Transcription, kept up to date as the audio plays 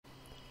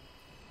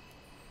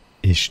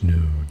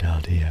Ishnu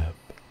Daldiab.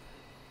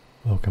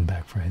 Welcome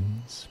back,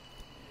 friends.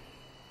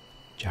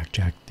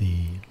 Jack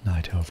the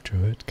Night Elf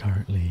Druid,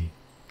 currently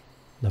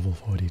level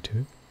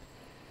 42,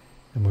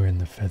 and we're in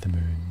the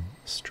Feathermoon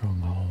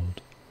Stronghold.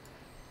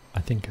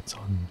 I think it's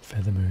on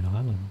Feathermoon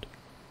Island.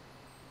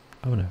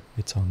 Oh no,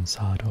 it's on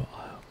Sardor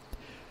Isle.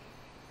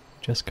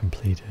 Just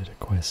completed a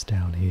quest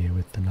down here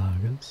with the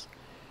Nagas,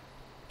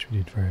 which we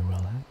did very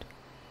well at.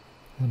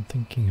 I'm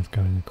thinking of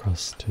going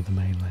across to the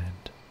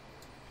mainland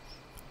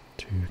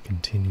to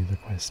continue the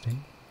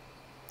questing.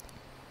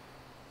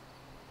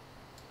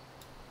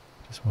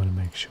 Just want to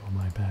make sure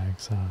my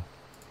bags are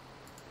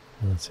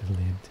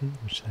relatively empty,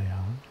 which they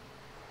are.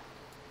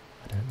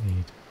 I don't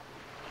need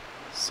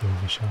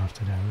silver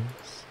shafted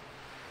arrows.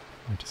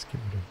 I might just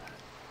get rid of that.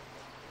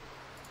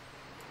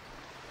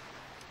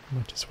 I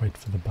might just wait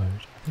for the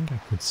boat. I think I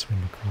could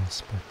swim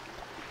across, but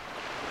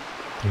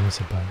there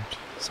is a boat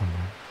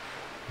somewhere.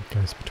 It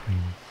goes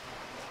between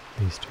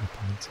these 2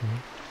 points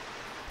here.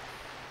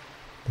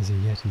 There's a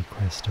Yeti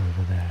quest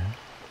over there,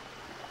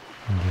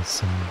 and there's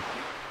some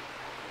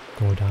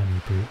Gordani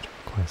brute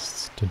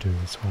quests to do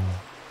as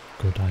well.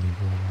 Gordani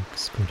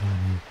warlocks,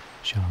 Gordani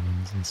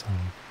shamans, and so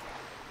on.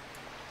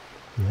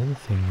 The other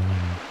thing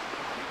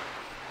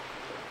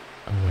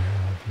I'm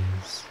aware of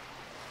is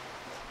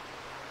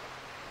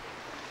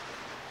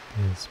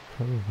there's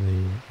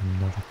probably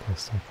another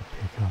quest I could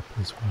pick up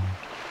as well,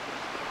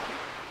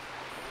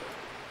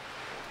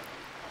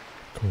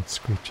 called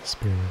Screecher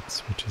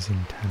Spirits, which is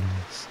in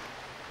Tanner's.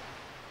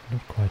 I'm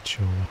not quite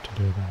sure what to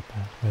do about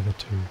that, whether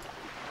to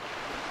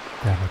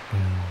grab it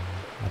now,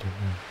 I don't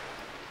know.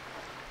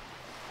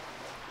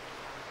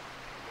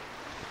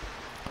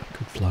 I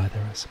could fly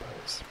there, I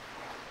suppose.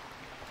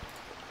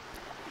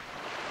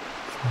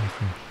 Fly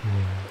from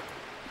here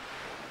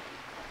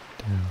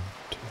down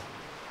to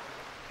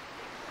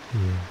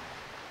here,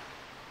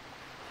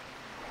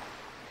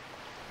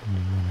 and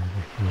then run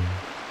over here.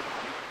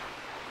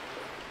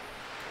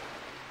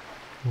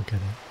 We'll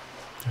get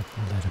it at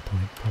the later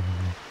point,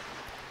 probably.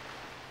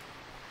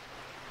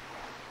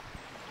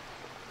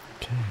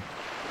 Okay.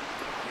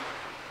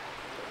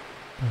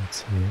 Boats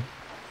here.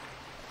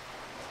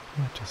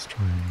 Might just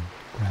try and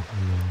grab a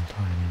little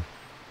tiny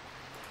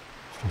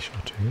fish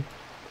or two.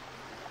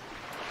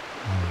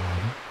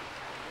 Alrighty.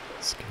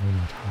 Skill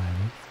not high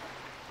enough.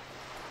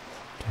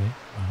 Okay,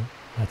 well,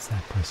 that's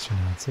that question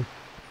answered.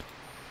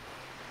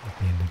 I've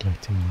been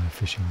neglecting my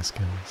fishing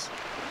skills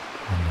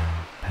and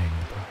now paying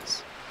the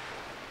price,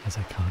 as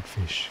I can't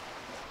fish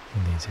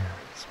in these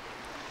areas.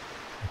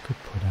 I could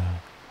put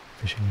a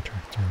fishing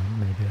attractor on,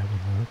 maybe that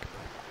would work,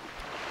 but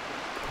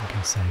I think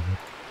I'll save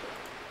it.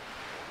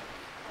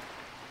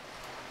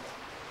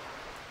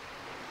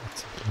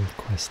 Lots of little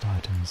quest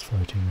items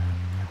floating around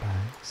in my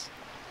bags.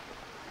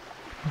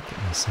 I'll get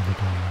my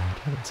Senegal out.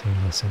 I haven't seen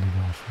my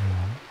Senegal for a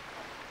while.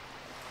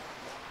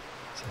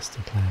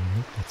 Zesty Clan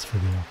Root, that's for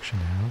the auction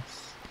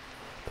house.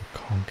 The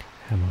Conch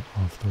Hammer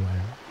of the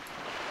Whale.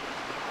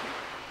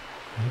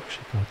 I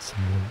actually got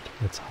some loot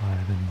that's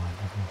higher than my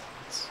level.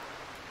 It's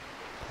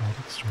quite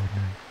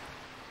extraordinary.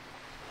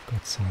 I've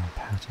got some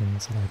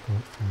patterns that I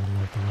bought from the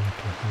local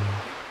market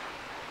here.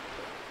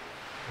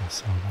 I'll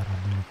sell that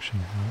on the auction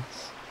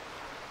house.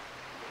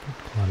 Got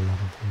quite a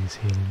lot of these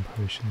healing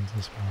potions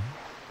as well.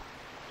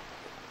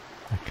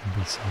 That can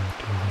be sold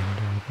to a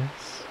vendor, I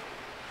guess.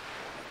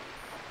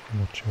 I'm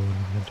not sure what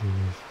I'm going to do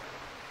with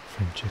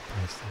friendship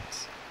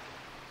bracelets.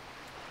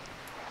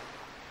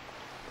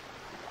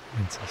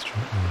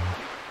 Ancestral oil.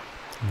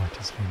 I might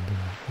just vendor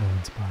that, will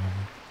inspire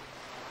me.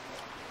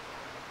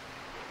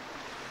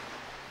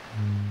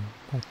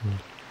 That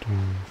will do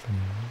for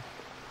now.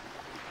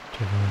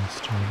 Tavern's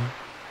journey.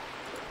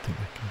 I think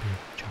that can be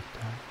chucked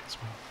out as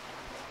well.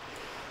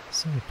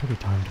 So probably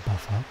time to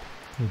buff up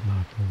with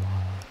Marker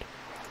Wild,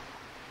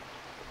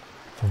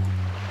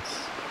 Thorns,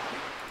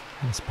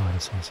 and Spider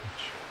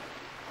Sausage.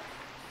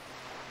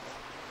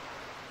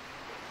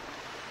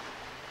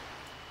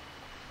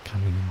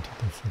 Coming into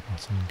the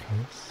Forgotten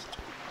Coast.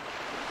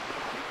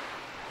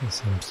 There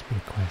seems to be a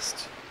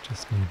quest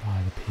just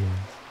nearby the pier.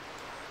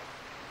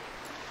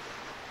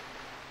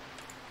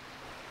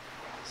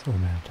 So we'll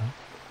mount up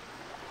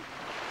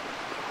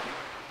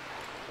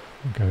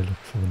and go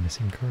look for the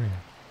missing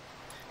courier.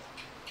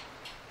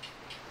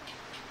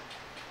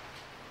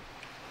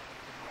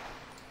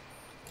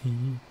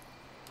 He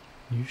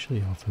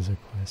usually offers a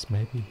quest,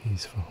 maybe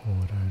he's for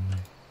Horde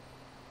only.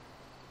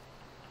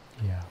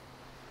 Yeah.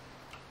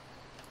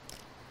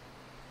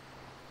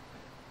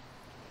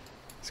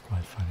 It's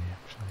quite funny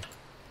actually.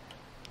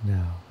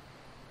 Now,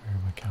 where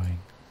am I going?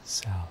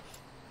 South.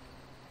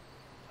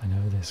 I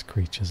know there's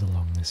creatures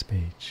along this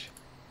beach.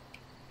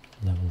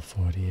 Level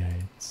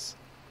 48s,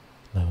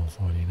 level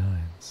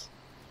 49s.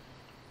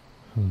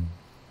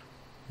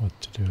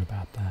 What to do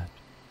about that?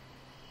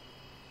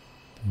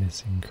 The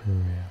missing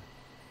courier.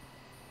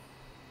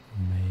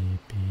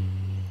 Maybe...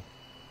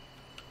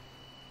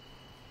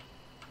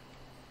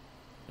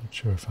 Not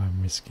sure if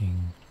I'm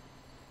risking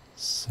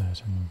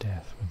certain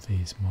death with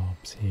these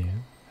mobs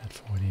here at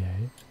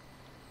 48.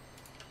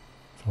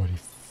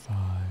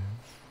 45.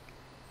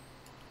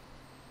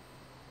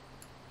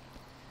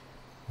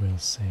 We'll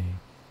see.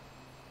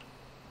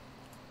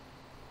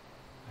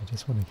 I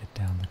just want to get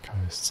down the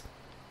coast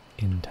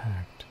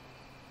intact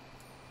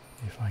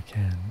if I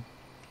can.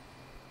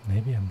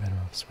 Maybe I'm better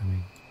off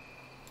swimming.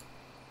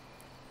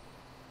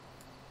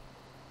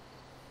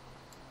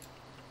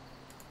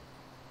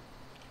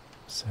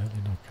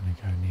 Certainly not going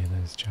to go near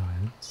those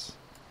giants.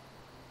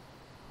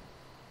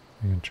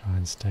 I'm going to try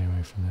and stay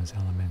away from those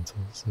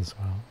elementals as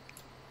well.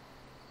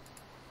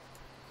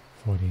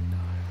 49.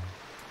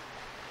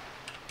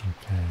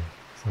 Okay,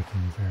 it's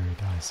looking very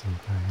dicey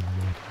going in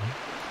the water.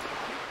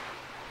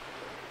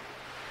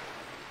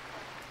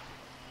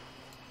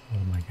 What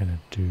am I going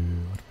to do?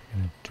 What am I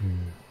going to do?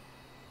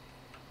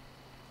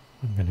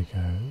 I'm going to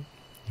go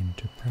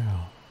into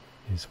prow,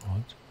 is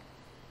what.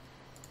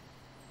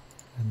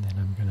 And then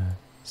I'm going to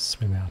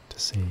swim out to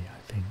sea,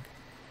 I think.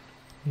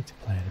 Need to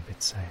play it a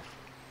bit safe.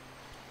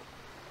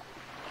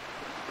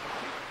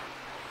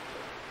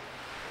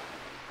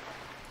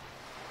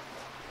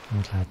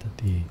 I'm glad that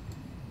the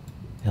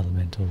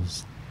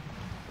elementals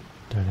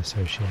don't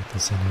associate the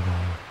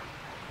Senegal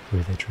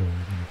with a Druid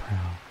and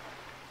prow.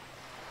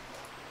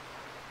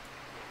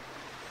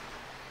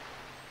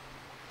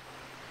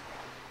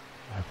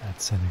 I hope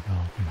that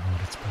Senegal can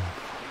hold its breath.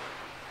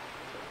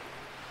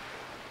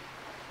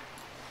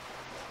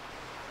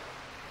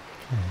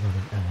 Okay, a lot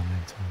of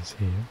elementals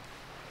here.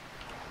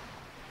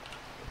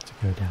 To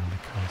go down the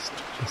coast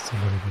just a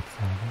little bit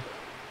further.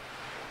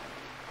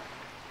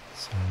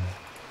 So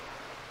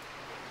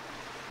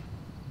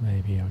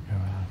maybe I'll go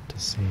out to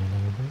sea a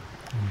little bit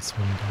and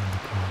swim down the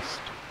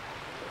coast.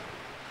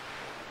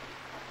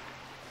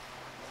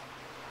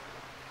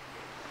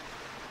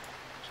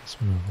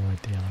 Just want to avoid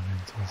the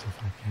elementals if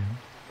I can.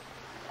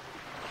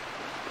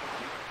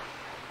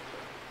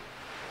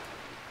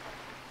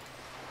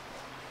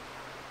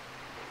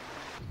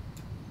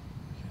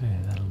 Okay,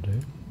 that'll do.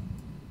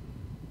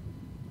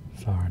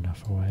 Far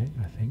enough away,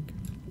 I think.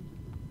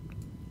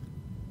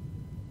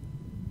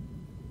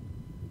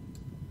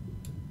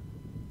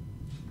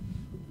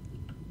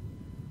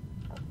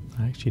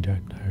 I actually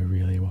don't know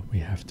really what we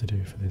have to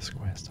do for this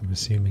quest. I'm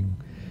assuming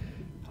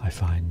I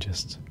find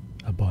just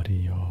a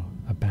body or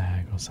a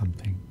bag or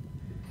something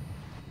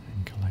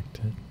and collect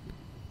it.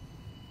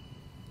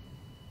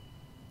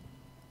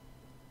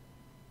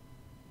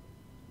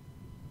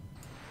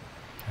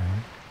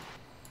 Okay.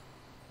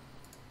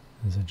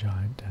 There's a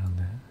giant down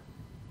there.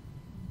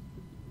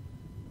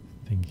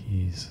 I think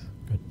he's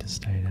good to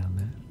stay down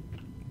there.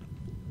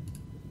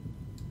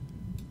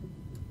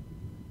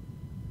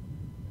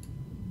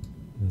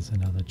 There's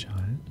another giant.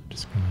 I'm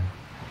just going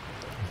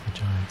to give the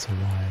giants a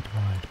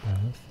wide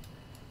berth.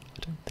 I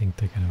don't think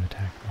they're going to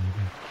attack me,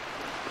 but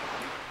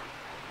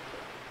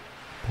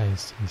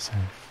pays to be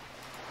safe.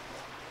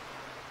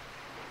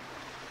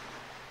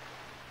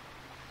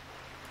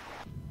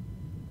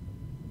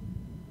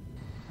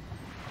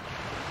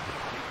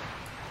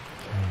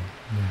 Okay,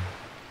 now,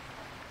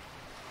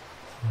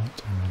 what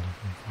am I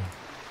looking for?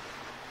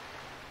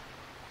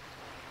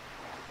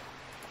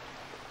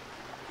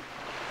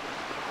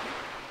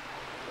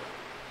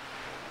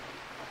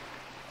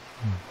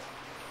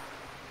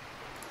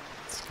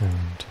 Let's go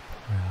into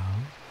prow.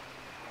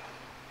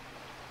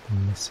 The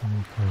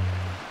missing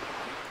courier.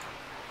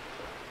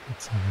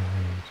 Let's have a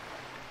read.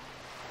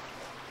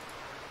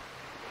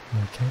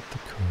 Locate the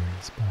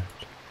courier's boat.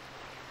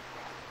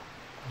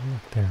 Oh,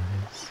 look, there it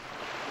is.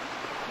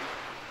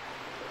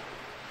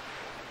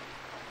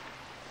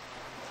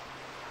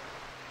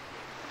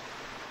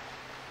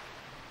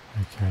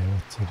 Okay,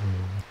 what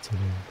to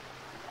do?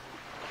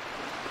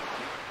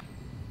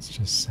 It's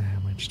just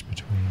sandwiched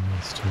between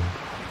these two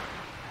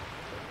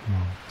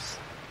mobs.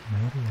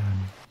 Maybe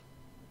I'm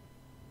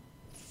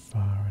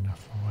far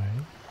enough away.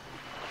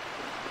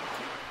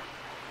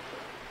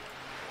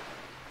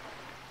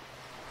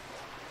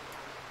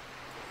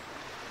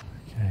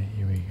 Okay,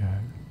 here we go.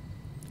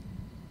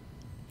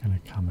 Gonna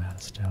come out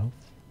of stealth.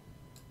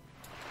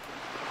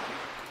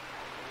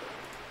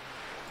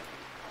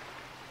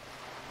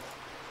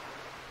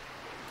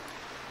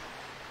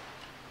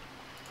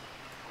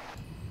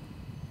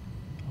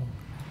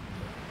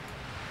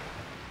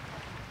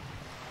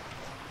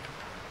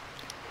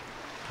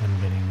 I'm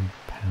getting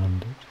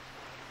pounded.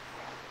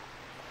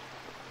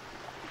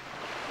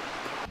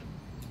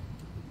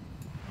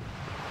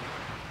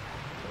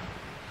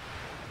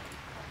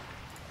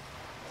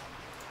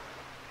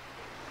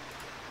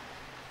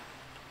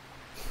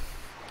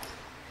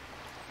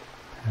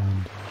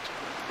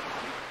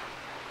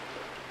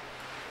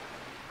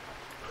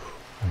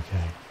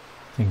 Okay,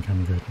 I think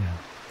I'm good now.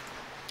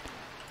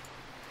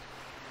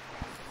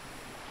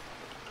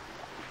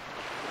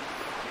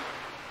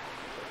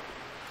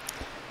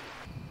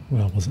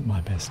 Well, it wasn't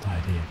my best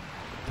idea,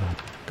 but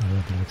got a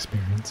little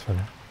experience for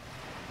that.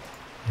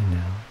 And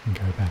now I can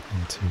go back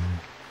into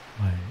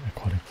my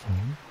aquatic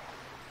form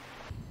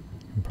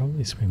and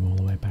probably swim all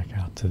the way back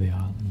out to the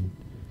island.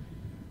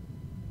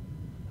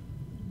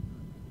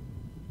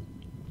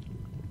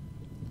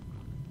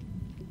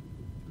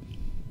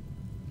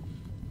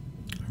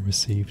 I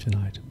received an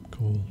item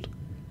called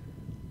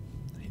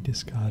a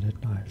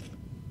discarded knife.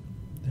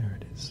 There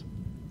it is.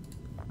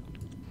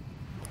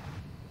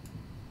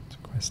 It's a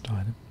quest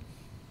item.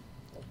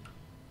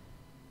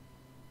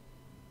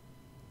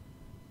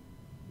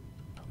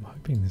 I'm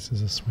hoping this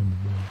is a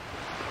swimmable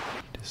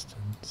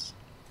distance.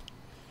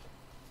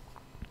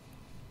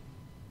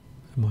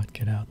 I might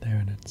get out there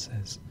and it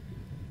says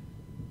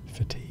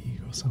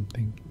fatigue or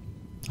something.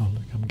 Oh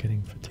look, I'm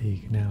getting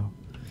fatigue now.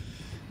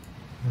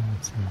 No,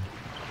 it's not.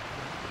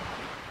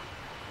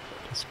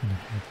 Just gonna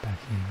head back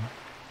in.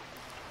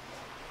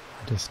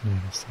 I just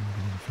noticed I'm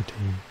getting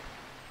fatigue.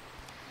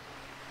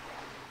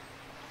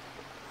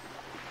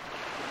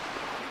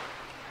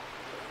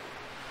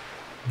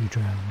 You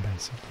drown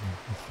basically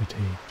with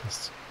fatigue,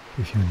 just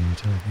if you're new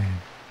to the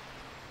game.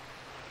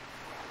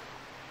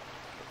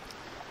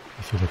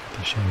 If you look at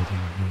the shading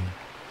here,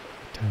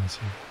 it tells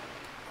you.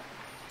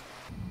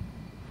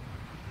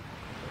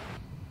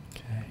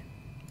 Okay,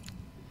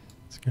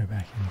 let's go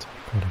back into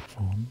aquatic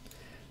form.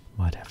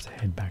 Might have to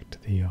head back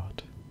to the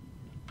yacht.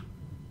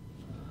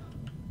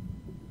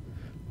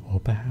 Or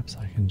perhaps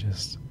I can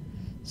just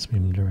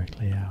swim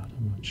directly out,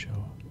 I'm not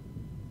sure.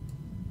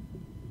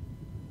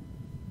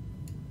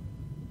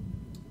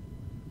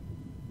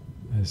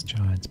 Those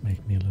giants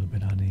make me a little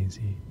bit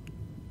uneasy.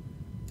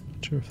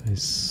 Not sure if they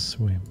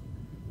swim.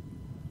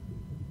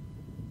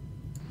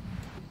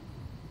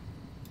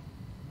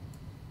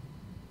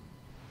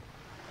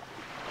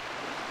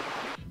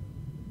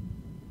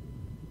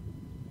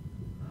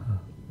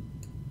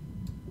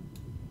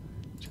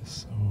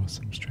 Just saw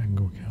some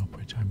strangle kelp,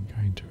 which I'm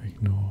going to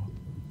ignore.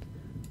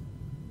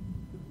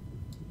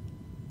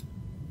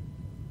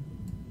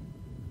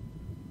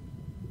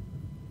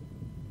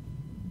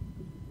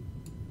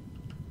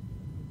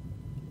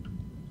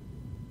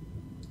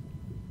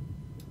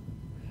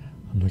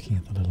 I'm looking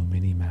at the little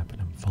mini map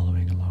and I'm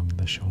following along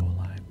the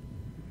shoreline,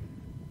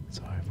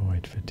 so I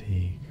avoid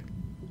fatigue.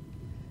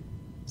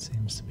 It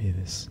seems to be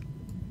this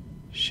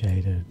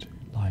shaded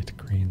light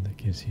green that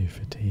gives you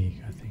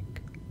fatigue, I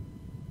think.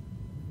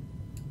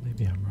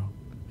 Maybe I'm wrong,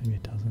 maybe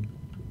it doesn't.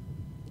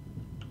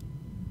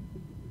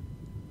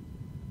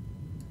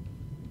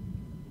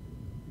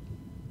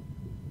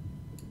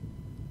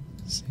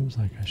 Seems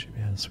like I should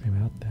be able to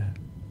swim out there.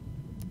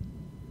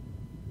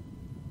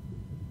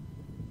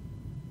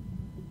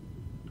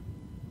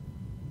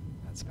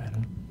 That's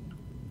better.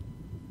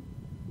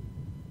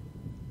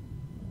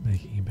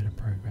 Making a bit of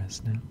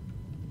progress now.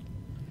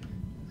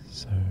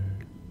 So,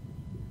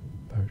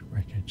 boat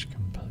wreckage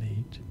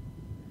complete.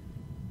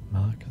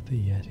 Mark of the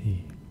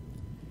Yeti.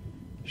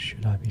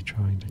 Should I be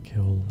trying to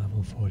kill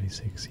level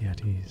 46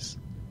 Yetis?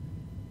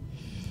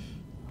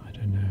 I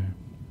don't know,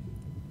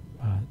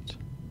 but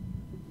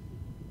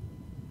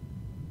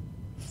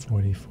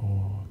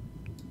 44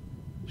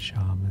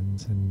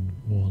 shamans and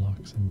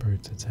warlocks and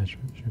brutes, etc.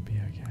 should be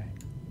okay.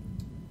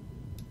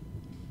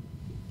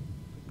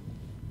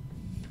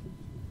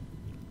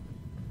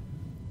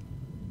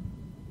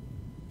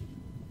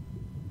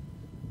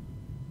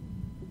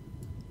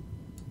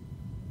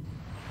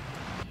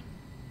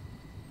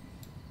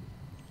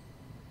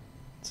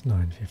 It's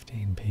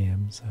 9:15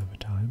 PM server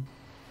time.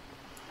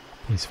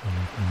 Peaceful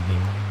evening here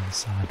on the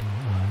sidewalk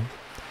live.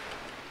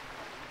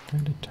 I'm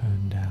going to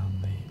turn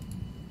down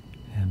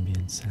the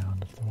ambient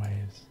sound of the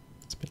waves.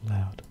 It's a bit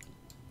loud.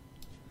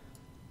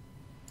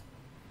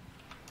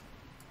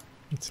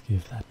 Let's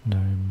give that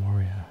gnome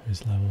warrior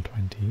who's level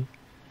 20,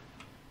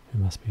 who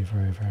must be a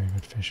very, very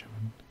good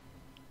fisherman,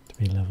 to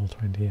be level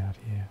 20 out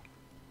here.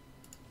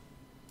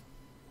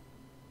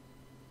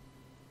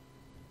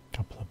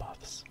 Couple of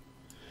buffs.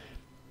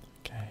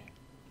 Okay.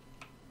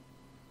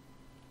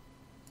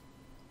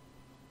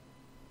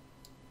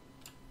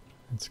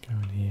 Let's go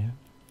in here,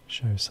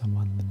 show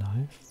someone the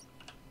knife.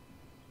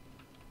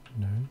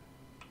 No.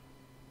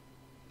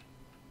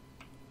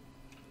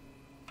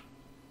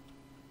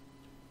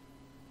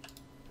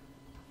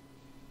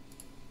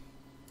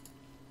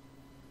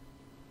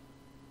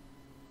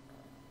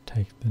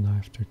 Take the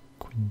knife to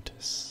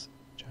Quintus,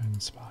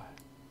 Jones Spy.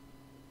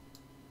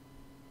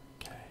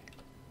 Okay. I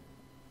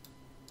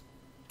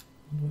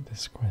wonder what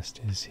this quest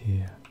is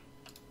here.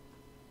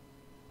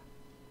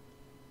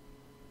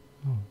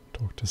 Oh,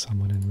 talk to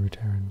someone in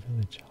Ruteran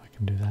village. I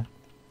can do that.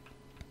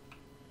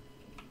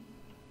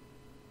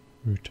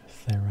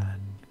 Ruteran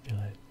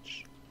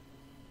village.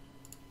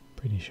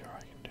 Pretty sure I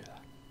can do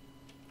that.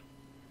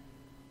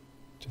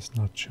 Just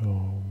not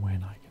sure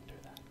when I can do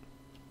that.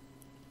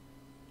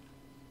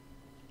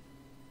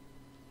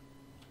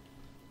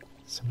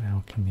 Some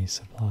alchemy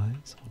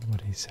supplies. I wonder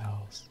what he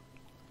sells.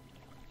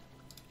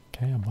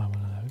 Okay, I'll buy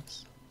one of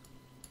those.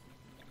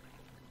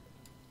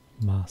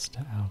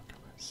 Master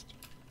Alchemist.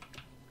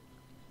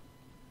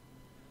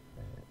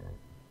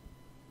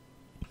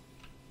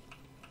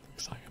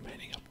 Looks like I'm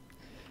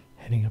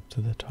heading up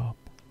to the top.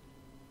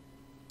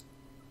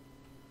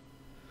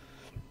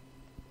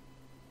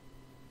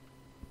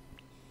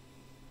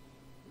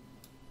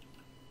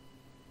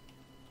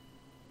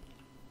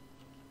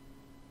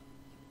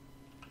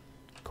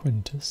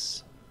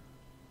 Quintus,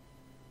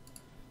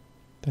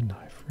 the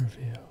knife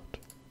revealed.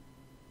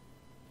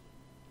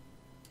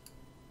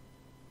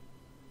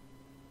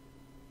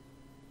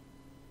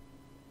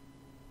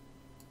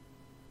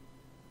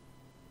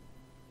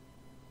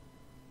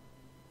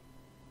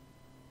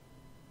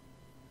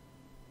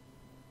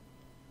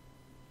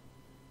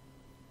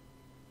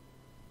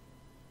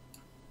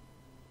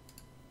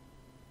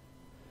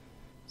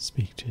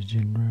 Speak to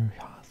Jinro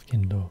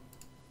Hearthkindle.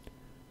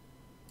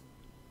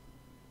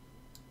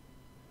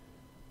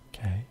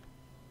 Okay.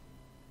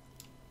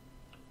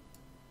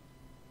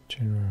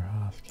 Jinro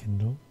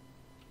Hearthkindle.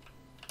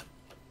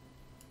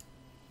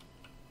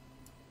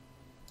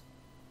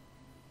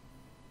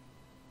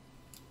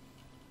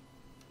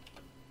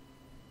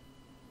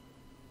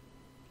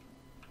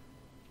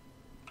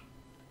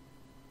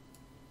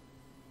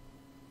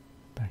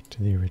 Back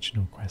to the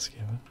original quest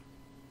giver.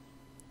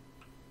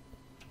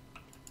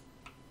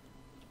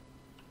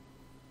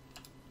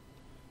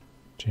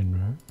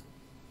 Jinro.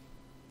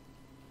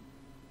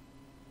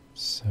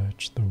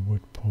 Search the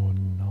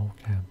Woodpawn Knoll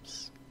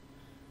camps.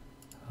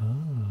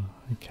 Ah,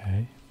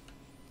 okay.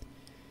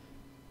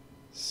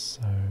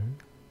 So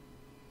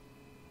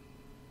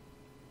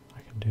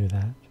I can do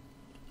that.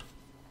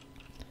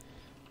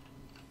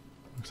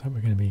 Looks like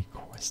we're going to be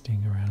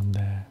questing around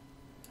there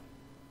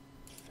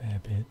a fair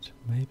bit.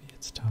 Maybe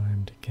it's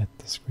time to get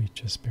the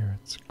Screecher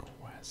Spirits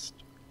quest.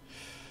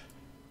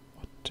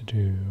 What to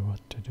do,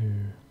 what to do.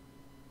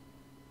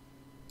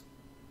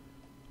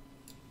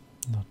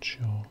 Not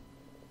sure.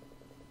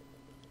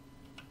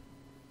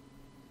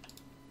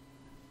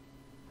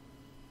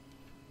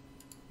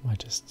 Might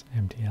just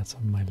empty out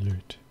some of my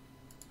loot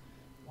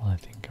while I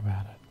think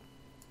about it.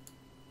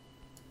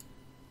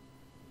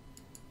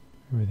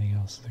 Everything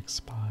else is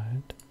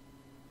expired.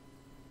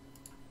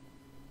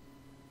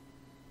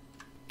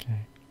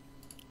 Okay.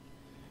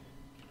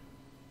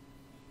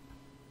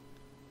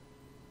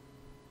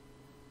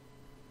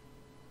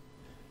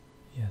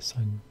 Yes,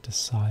 I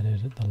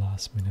decided at the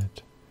last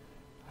minute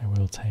I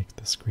will take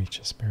the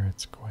Screecher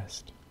Spirits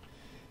quest.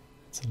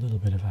 It's a little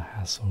bit of a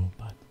hassle,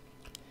 but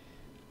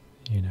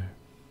you know,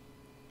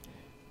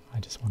 I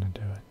just want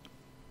to do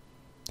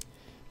it.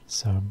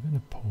 So I'm going to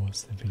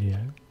pause the video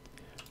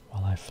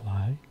while I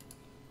fly,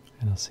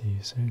 and I'll see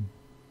you soon.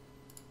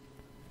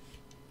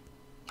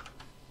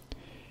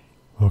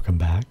 Welcome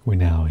back. We're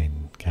now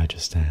in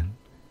Kyrgyzstan.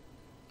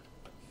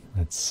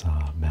 Let's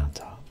mount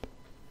up.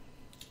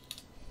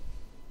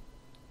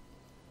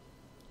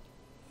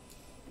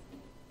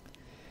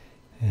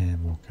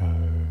 And we'll go,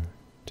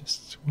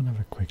 just want to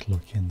have a quick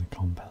look in the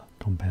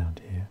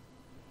compound here.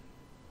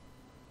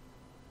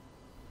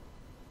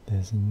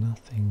 There's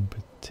nothing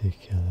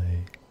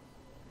particularly.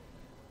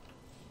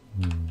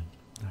 No.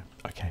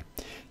 Okay,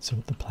 so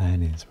what the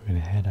plan is, we're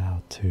going to head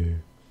out to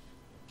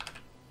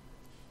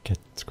get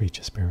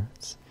Screecher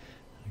Spirits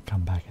and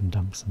come back and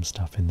dump some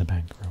stuff in the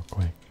bank real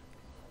quick.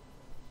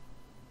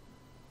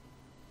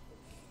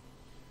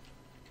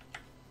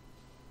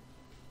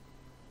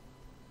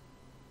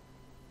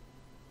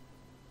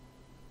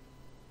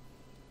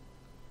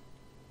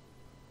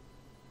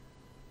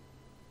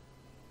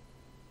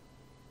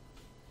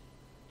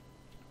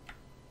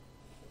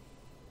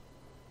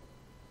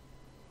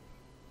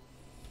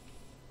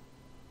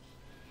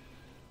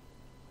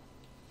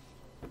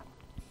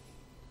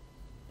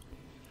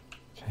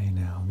 Okay,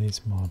 now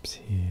these mobs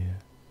here,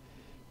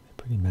 they're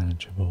pretty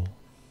manageable.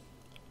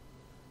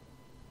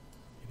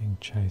 Getting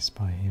chased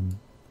by him,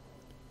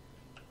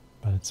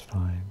 but it's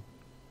fine.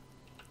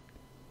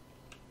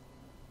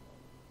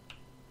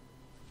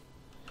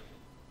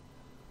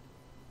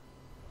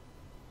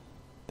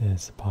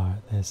 There's the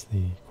part, there's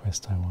the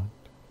quest I want.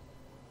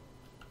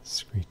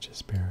 Screecher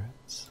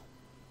Spirits.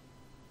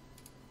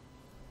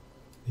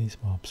 These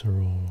mobs are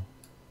all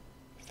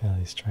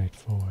fairly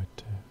straightforward.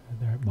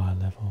 They're at my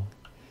level.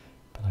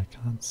 But I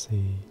can't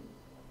see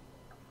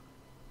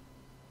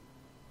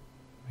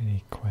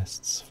many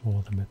quests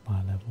for them at my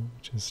level,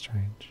 which is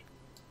strange.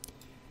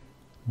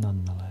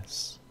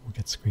 Nonetheless, we'll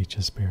get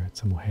Screecher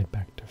Spirits and we'll head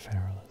back to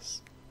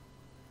Feralis.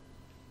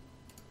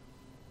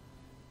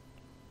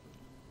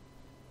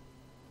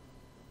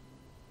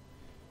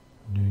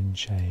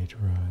 Noonshade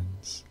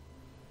Ruins.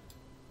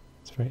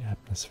 It's a very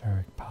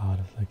atmospheric part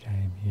of the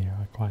game here.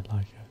 I quite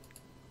like it.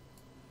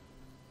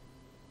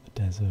 The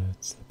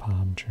deserts, the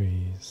palm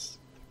trees,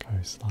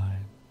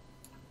 coastline,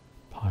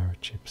 pirate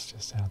ships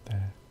just out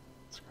there.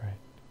 It's great.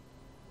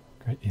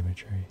 Great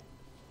imagery.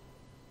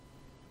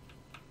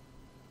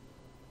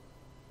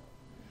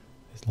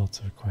 There's lots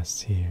of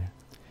quests here.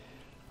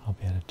 I'll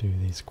be able to do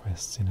these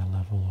quests in a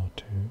level or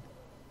two.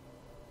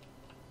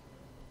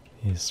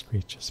 Here's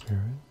Screecher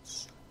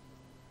Spirits.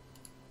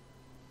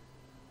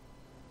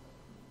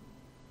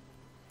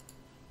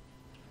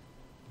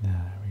 Now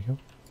there we go.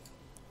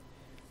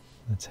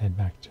 Let's head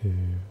back to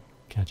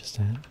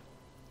Kyrgyzstan.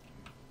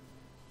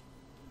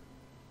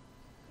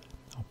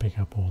 I'll pick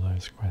up all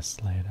those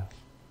quests later.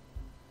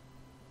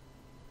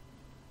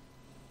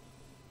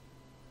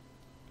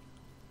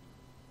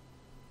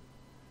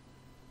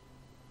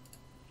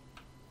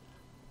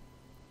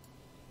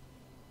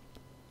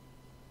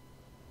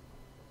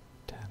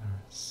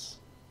 Tannerus.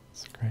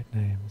 It's a great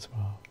name as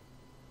well.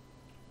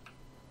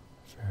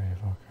 Very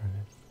evocative.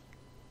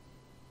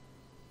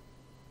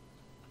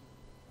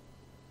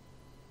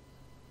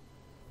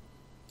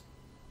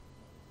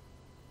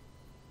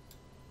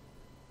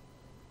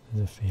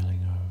 There's a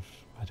feeling of,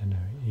 I don't know,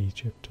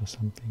 Egypt or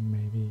something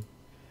maybe,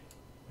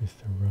 with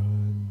the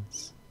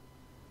ruins,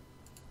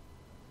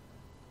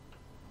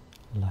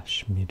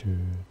 Lashmidu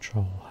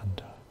Troll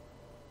Hunter.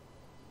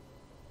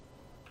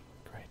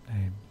 Great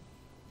name,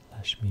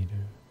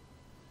 Lashmidu.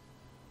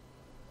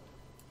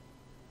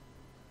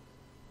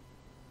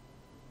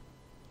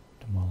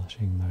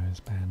 Demolishing those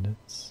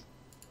bandits.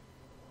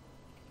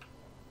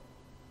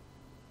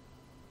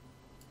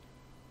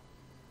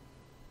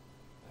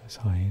 Those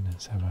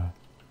hyenas have a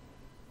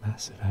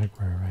massive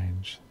aggro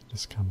range.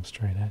 Just come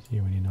straight at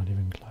you when you're not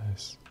even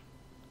close.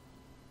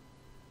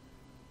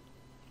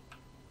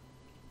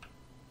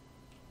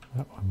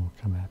 That one will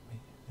come at me.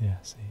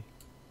 Yeah, see.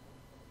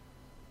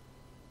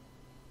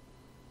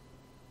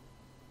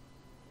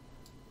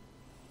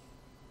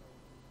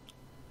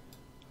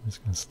 I'm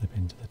just going to slip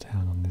into the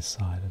town on this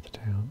side of the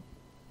town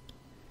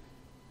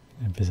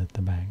and visit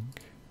the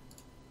bank.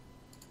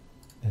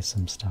 There's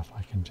some stuff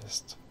I can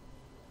just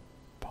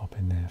pop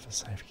in there for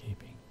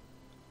safekeeping.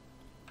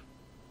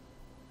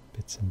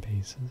 Bits and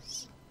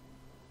pieces.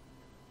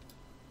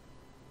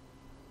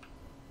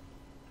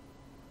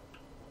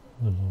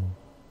 Little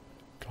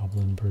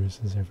goblin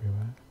bruises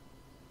everywhere.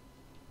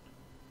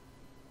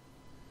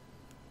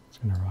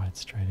 Just going to ride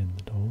straight in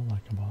the door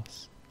like a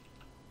boss.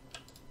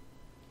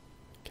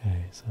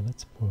 Okay, so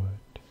let's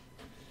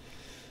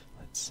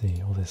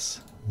see, all this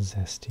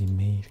zesty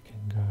meat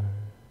can go.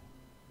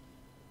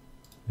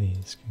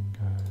 These can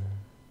go.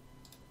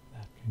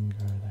 That can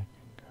go, that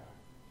can go.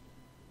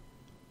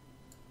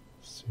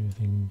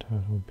 Soothing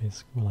turtle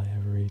bisque, will I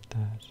ever eat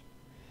that?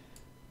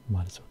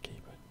 Might as well keep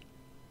it.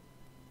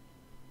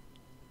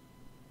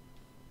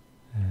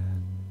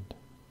 And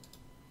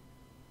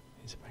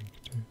here's a bank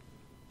too.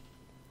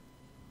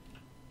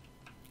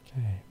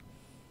 Okay.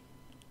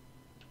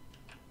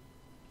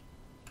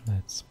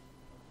 Let's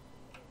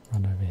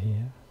run over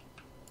here.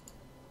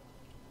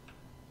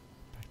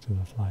 Back to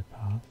the flight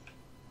path.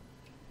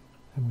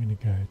 I'm going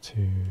to go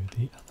to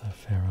the other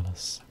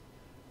Feralus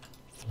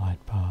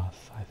flight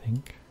path, I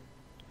think.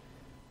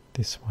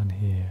 This one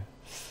here,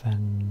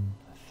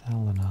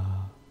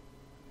 Thalanar.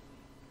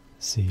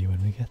 See you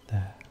when we get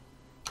there.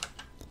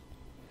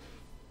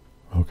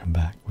 Welcome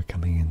back, we're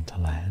coming into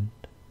land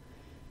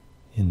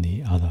in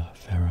the other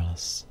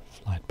Feralus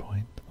flight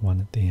point, the one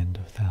at the end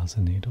of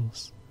Thousand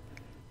Needles.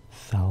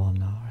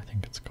 Thalanar, I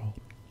think it's called.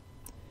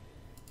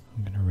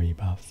 I'm going to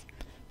rebuff.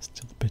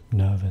 Still a bit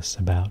nervous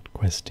about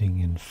questing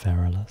in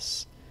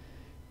Feralus.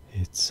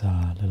 It's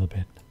a little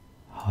bit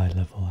high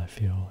level, I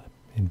feel,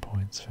 in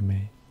points for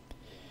me.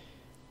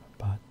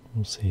 But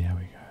we'll see how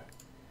we go.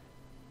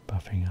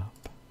 Buffing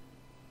up.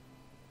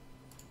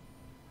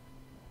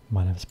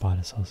 Might have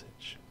spider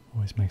sausage.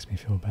 Always makes me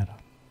feel better.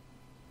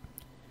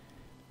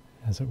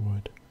 As it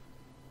would.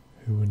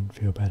 Who wouldn't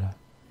feel better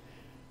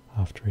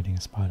after eating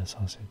a spider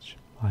sausage?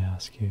 I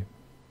ask you.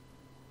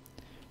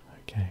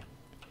 Okay,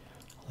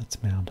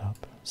 let's mount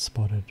up.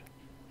 Spotted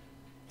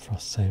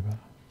frost saber.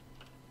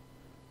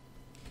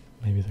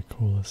 Maybe the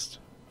coolest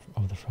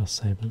of the frost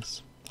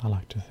sabers, I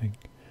like to think.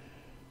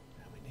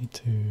 And we need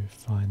to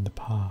find the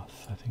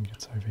path. I think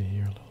it's over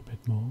here a little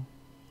bit more.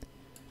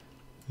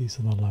 These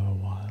are the lower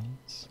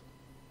wilds.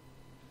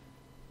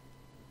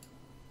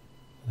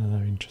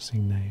 Another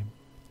interesting name.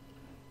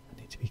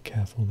 I need to be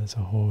careful, there's a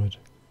horde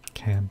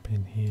camp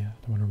in here.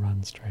 I don't want to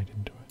run straight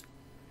into it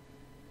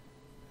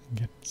and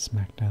get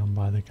smacked down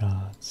by the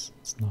guards.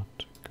 It's not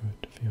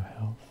good for your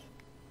health.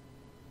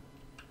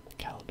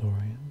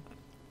 Caldorian,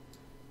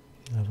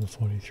 level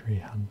 43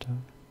 hunter.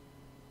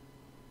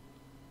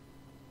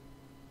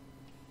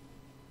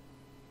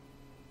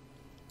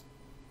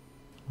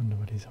 Wonder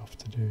what he's off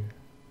to do.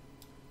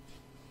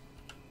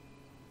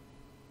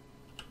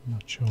 I'm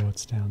not sure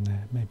what's down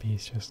there. Maybe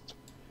he's just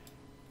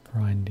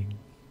grinding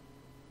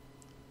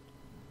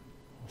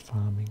or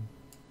farming.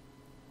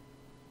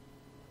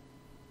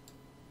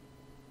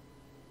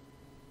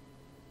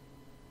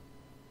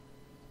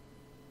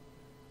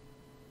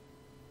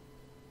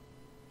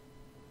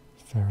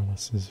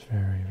 Feralus is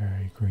very,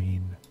 very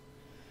green,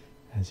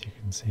 as you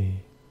can see.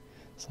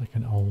 It's like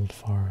an old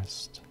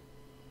forest.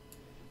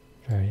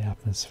 Very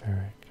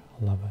atmospheric.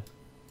 I love it.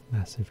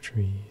 Massive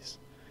trees,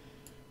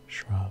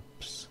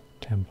 shrubs,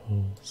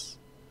 temples,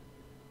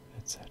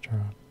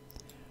 etc.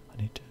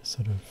 I need to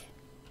sort of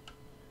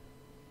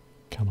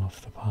come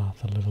off the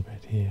path a little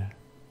bit here.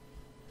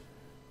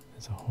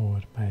 There's a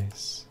horde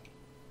base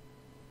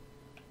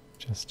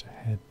just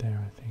ahead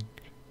there, I think.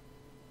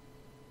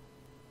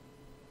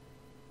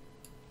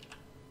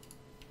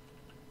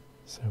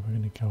 So we're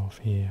going to go off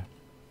here.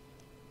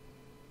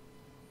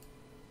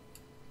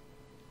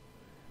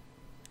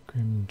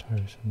 Grim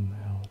Totem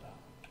Elder.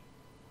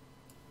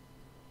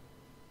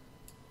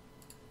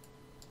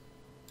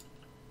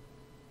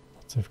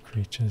 Lots of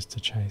creatures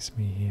to chase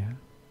me here.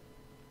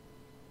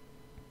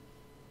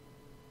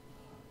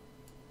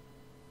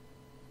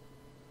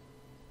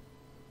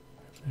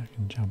 Hopefully I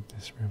can jump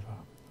this river.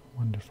 I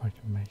wonder if I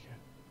can make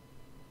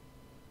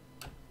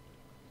it.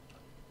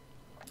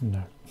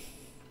 No.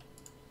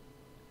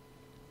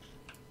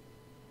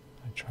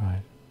 I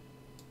tried.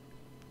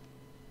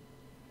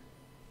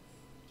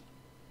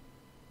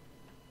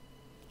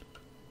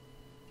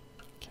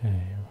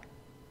 Okay.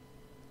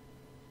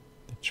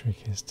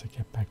 trick is to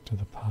get back to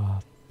the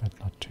path, but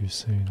not too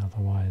soon,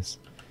 otherwise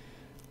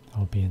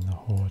I'll be in the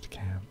horde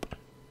camp.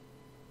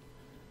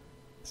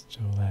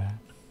 Still there.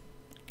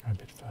 Go a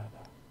bit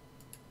further.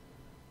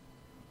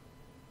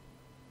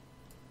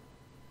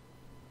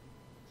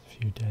 A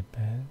few dead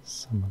bears.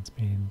 Someone's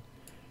been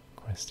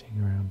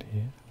questing around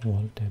here. A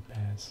lot of dead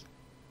bears.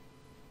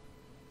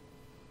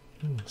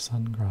 Ooh,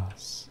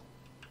 sungrass.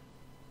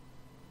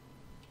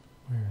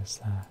 Where is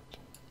that?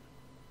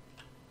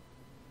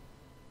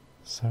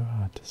 So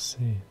hard to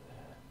see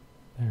there.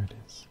 There it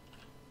is.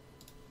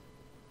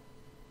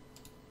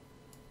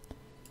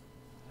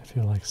 I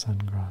feel like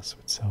sungrass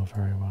would sell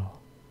very well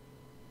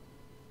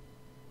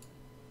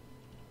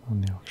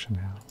on the auction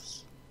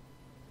house.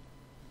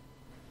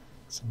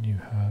 It's a new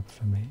herb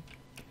for me.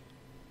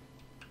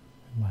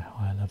 With my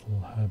high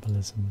level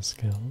herbalism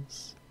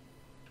skills.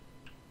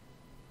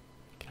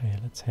 Okay,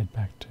 let's head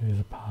back to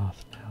the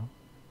path now.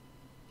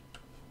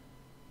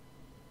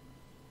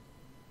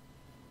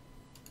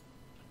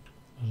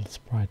 Little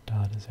sprite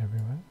darters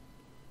everywhere.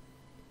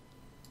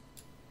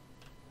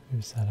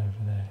 Who's that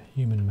over there?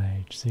 Human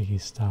Mage, Ziggy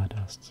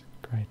Stardust.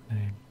 Great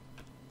name.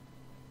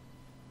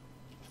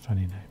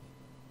 Funny name.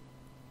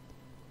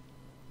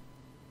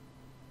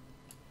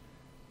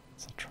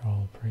 It's a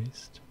Troll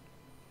Priest.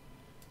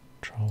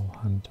 Troll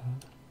Hunter.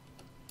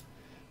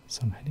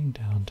 So I'm heading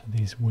down to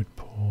these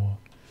Woodpaw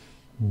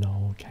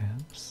Knoll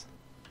camps.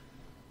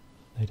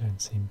 They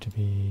don't seem to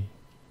be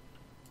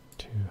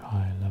too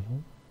high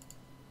level.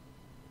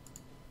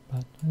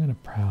 But I'm going to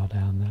prowl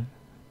down there.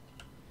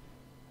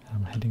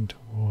 I'm heading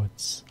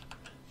towards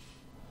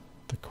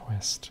the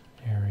quest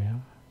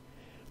area.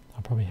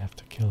 I'll probably have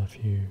to kill a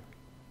few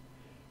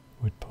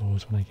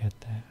woodpaws when I get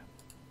there.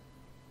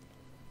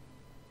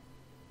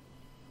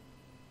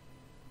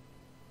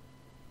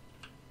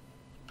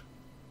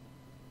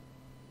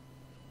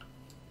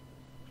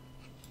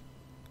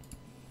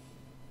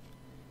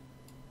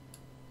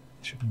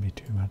 There shouldn't be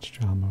too much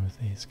drama with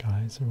these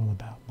guys. They're all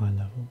about my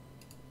level.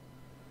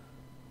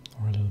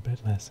 Or a little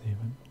bit less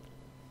even.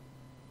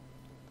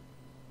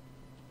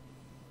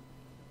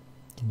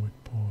 The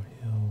Woodpaw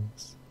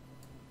Hills,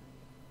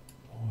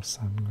 more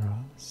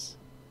sungrass.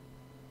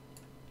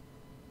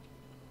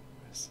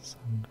 Where's the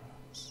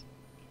sungrass?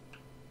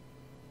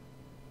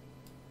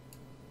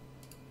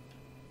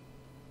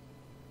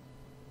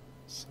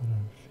 Sort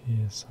of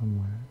here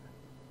somewhere.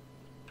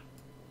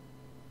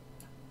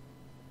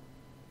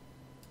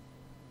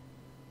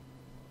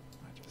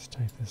 I just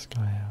take this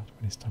guy out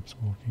when he stops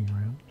walking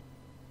around.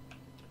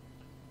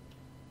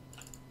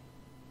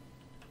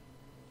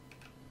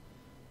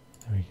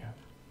 There we go.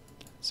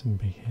 Some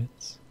big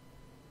hits.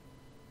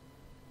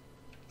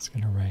 It's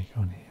going to rake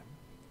on him.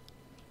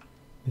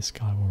 This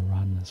guy will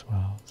run as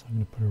well, so I'm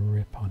going to put a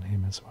rip on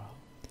him as well.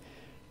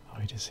 Oh,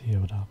 he just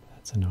healed up.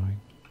 That's annoying.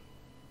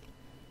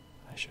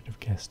 I should have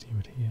guessed he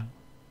would heal.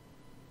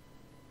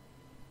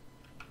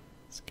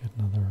 Let's get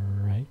another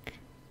rake.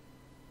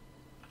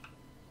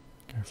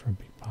 Go for a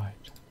big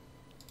bite.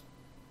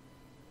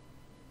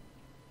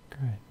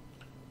 Great.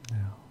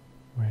 Now,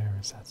 where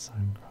is that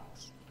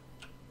sungrass?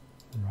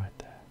 Right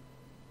there.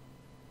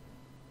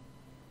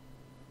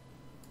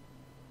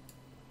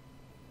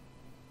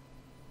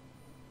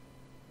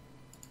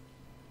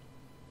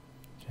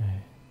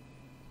 Okay.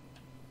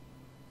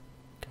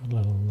 Got a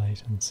little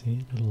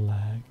latency, a little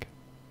lag.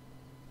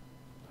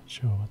 Not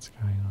sure what's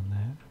going on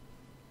there.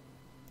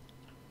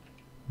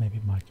 Maybe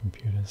my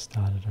computer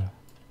started a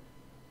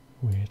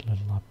weird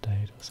little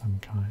update of some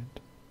kind.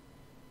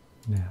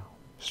 Now,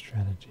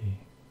 strategy.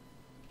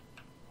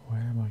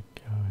 Where am I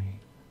going?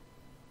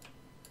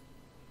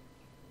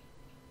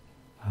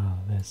 Ah,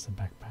 there's the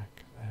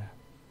backpack there.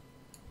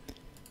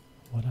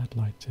 What I'd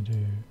like to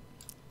do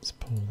is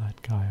pull that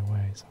guy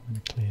away, so I'm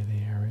going to clear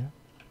the area.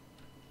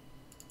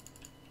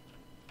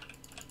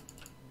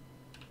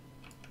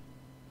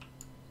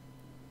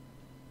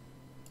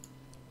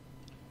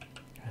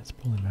 Okay, let's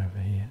pull him over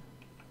here.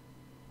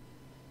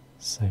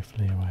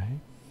 Safely away.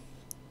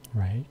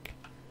 Rake.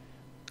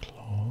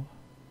 Claw.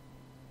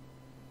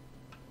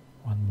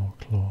 One more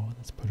claw.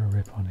 Let's put a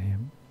rip on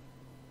him.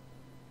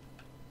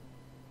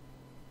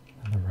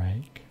 Another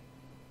rake.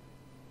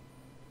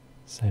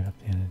 Save up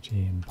the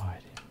energy and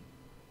bite him.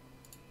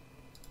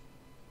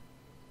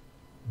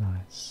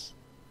 Nice.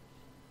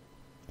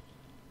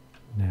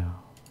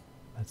 Now,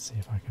 let's see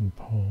if I can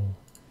pull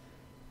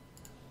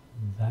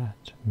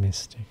that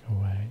mystic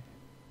away.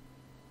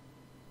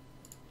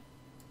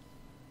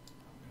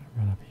 I'm going to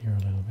run up here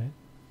a little bit.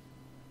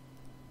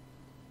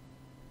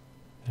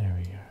 There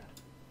we go.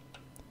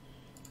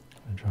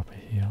 I'm going to drop a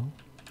heal.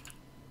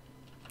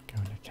 Go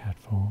into cat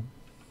form.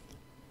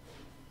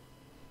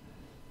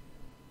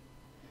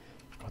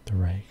 Got the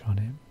rake on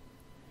him.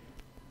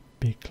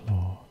 Big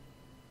claw.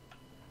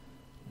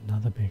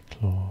 Another big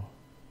claw.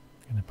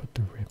 I'm going to put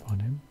the rip on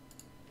him.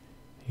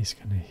 He's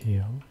going to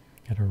heal.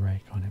 Get a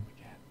rake on him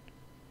again.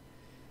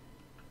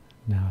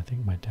 Now I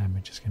think my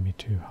damage is going to be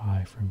too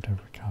high for him to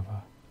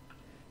recover.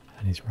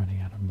 And he's running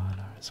out of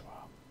mana as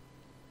well.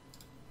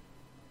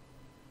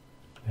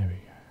 There we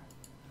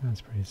go.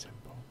 That's pretty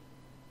simple.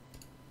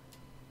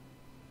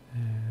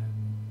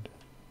 And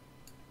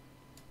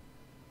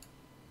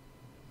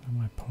I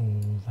might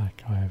pull that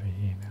guy over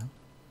here now.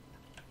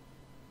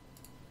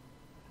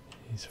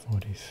 He's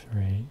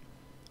 43.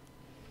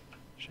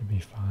 Should be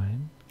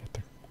fine. Get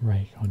the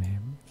rake on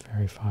him.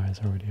 Fairy fire's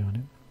already on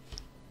him.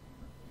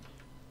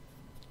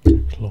 Get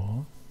a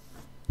claw.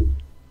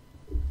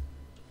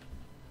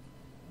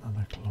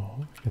 Another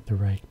claw. Get the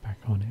rake back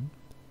on him.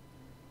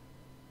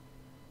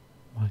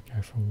 Might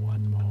go for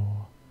one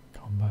more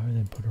combo,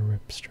 then put a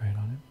rip straight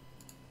on him.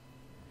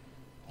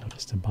 Or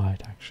just a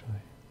bite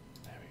actually.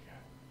 There we go.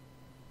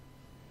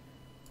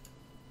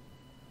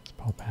 Let's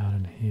pop out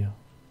and heal.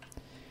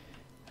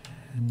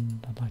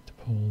 And I'd like to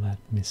pull that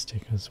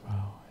mystic as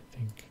well, I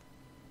think.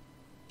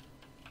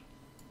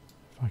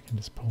 If I can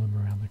just pull him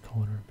around the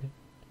corner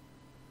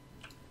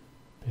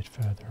a bit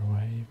further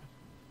away even.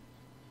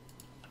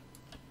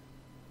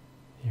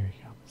 Here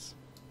he comes.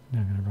 Now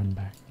I'm going to run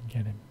back and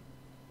get him.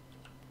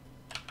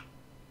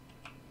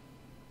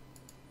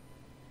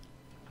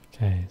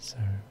 Okay, so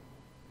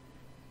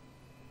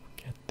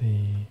get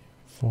the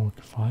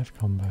 4-5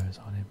 combos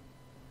on him.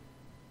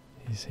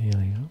 He's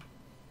healing up.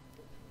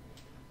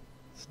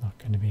 It's not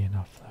going to be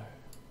enough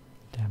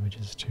though. Damage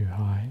is too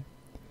high.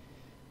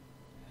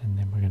 And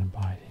then we're going to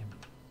bite him.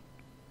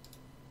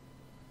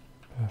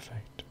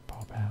 Perfect.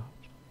 Pop out.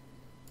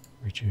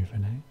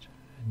 Rejuvenate.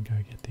 And go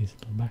get these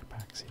little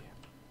backpacks here.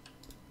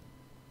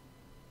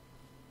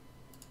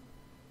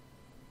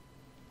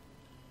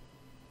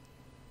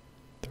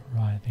 The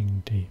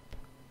Writhing Deep.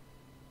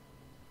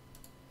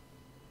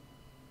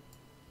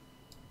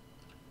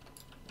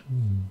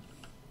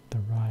 The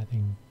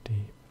Writhing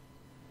Deep.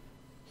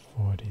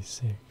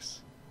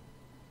 46.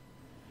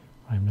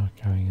 I'm not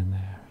going in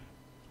there.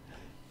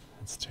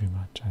 That's too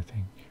much, I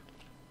think.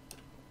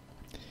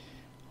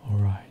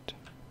 Alright,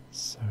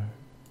 so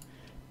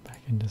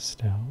back into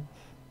stealth.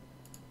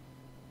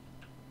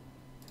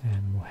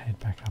 And we'll head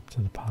back up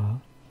to the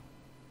path.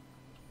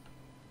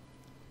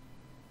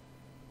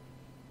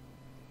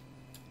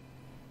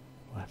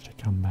 We'll have to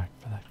come back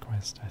for that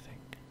quest, I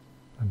think,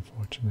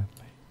 unfortunately.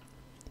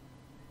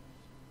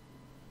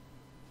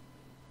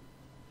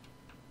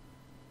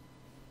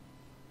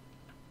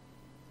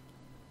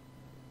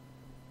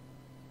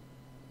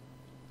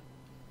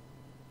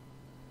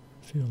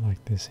 I feel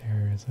like this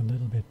area is a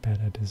little bit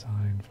better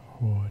designed for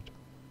Horde,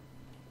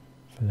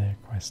 for their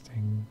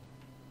questing.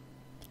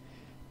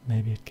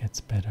 Maybe it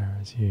gets better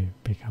as you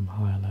become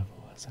higher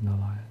level as an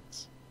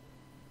alliance.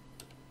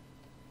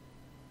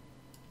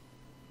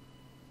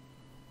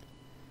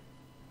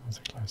 That was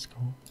a close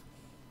call.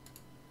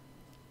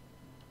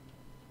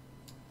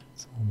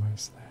 It's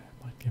almost there.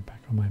 Might get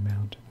back on my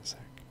mount in a sec.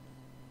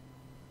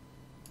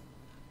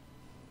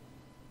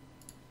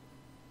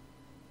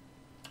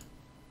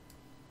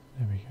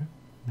 There we go.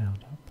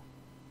 Mount up.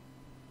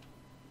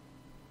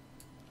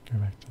 Go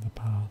back to the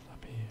path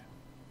up here.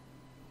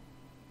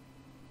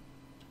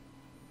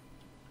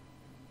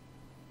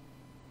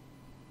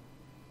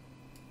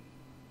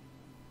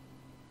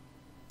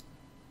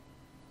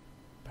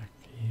 Back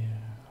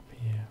here, up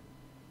here.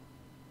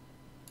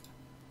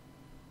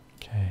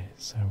 Okay,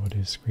 so we'll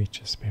do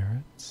Screecher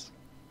Spirits.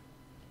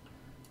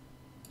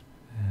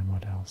 And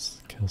what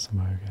else? Kill some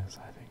ogres,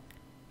 I think.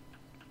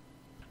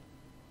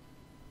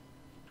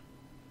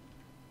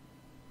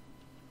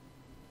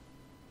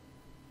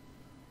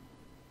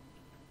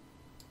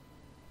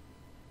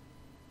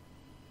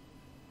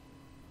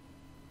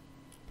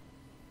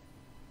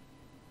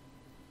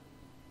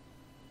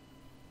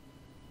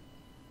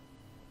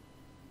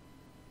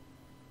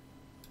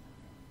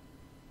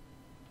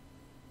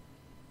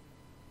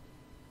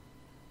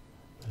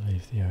 I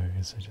believe the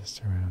ogres are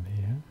just around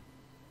here.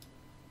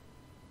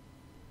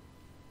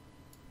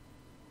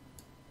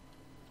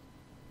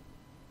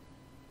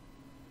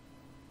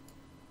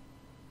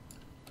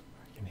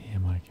 I can hear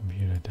my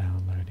computer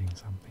downloading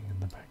something in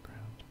the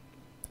background.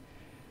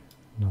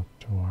 Not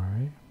to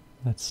worry.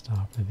 Let's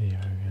start with the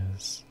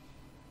ogres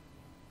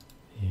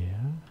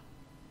here.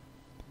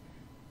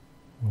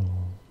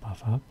 We'll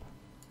buff up.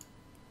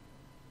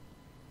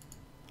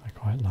 I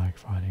quite like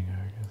fighting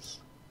ogres.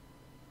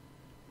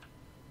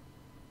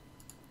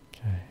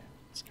 Okay,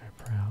 let's go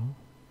prowl.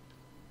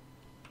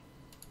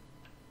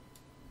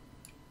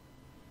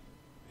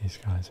 These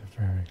guys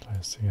are very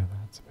close together,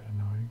 it's a bit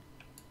annoying.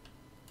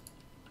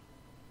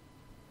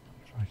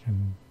 If I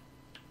can...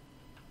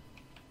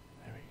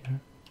 There we go.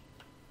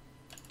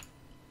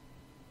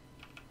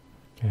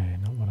 Okay,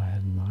 not what I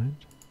had in mind.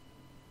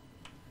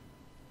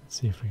 Let's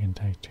see if we can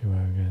take 2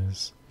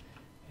 ogres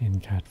in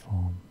cat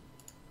form.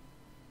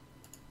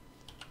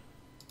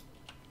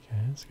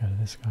 Okay, let's go to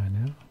this guy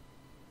now.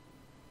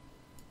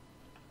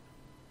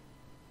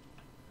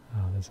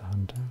 Oh, there's a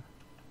hunter.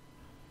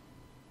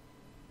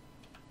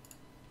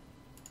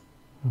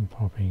 I'm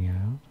popping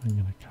out. I'm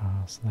going to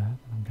cast that.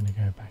 I'm going to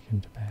go back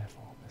into bear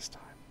form this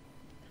time.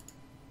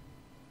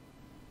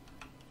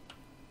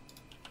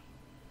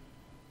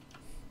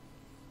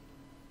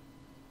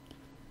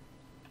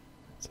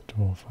 It's a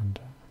dwarf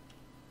hunter.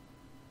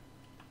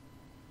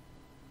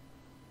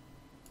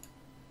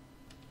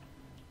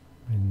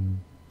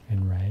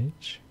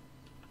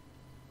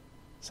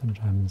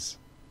 Sometimes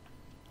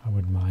I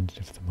wouldn't mind it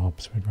if the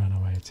mobs would run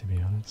away, to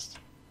be honest.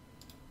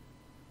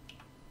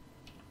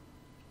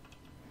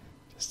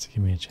 Just to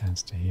give me a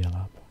chance to heal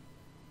up.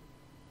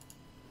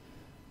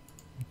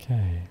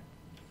 Okay.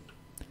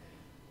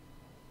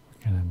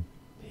 We're gonna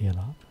heal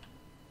up.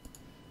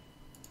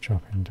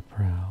 Drop into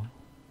Prowl.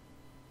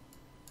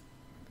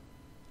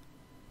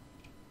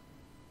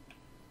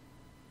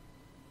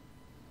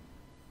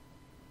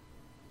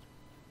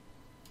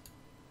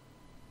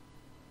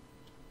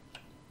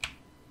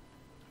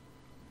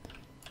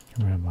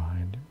 Come around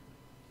behind him.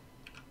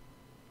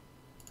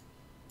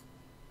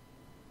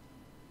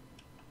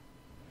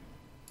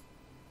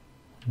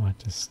 I might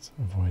just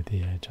avoid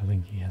the edge. I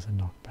think he has a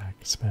knockback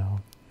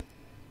spell.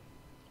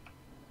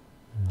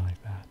 And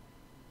like that.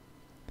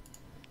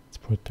 Let's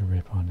put the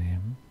rip on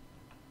him.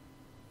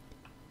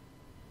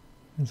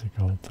 There's a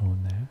gold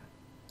thorn there.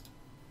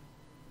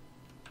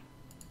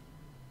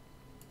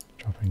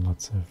 Dropping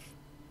lots of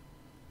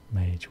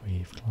mage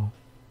weave cloth.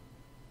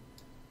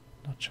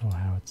 Not sure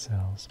how it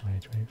sells,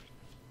 mage weave.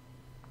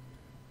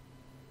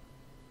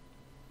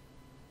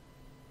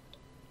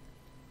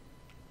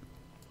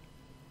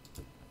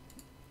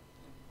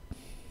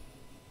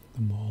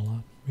 The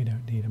mauler. We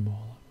don't need a mauler.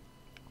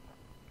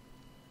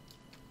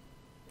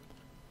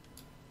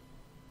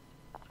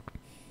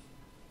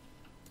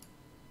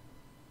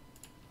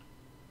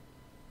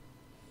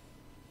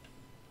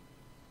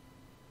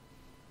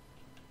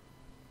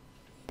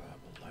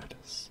 Purple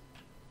lotus.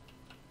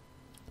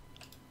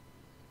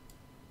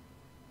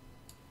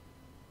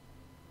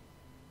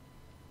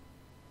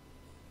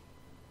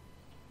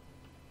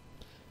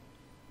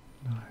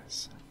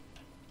 Nice.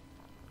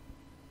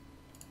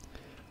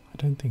 I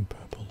don't think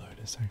purple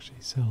lotus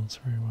actually sells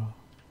very well.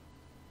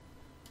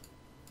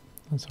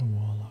 That's a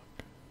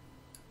warlock.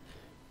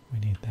 We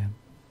need them.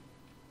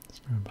 Let's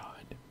go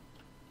behind him.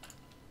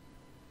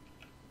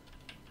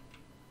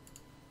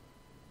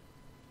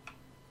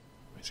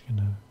 He's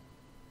gonna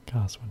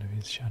cast one of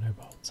his shadow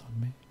bolts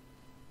on me.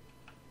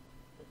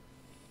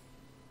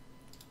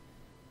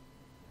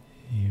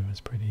 He was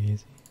pretty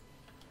easy.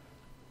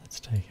 Let's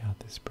take out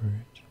this brute.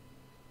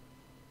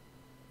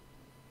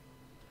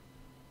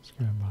 Let's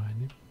go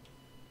behind him.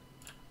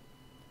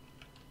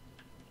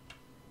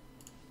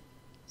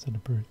 Is that a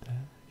brute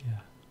there? Yeah.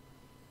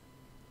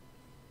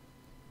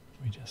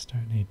 We just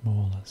don't need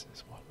maulers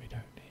is what we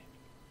don't need.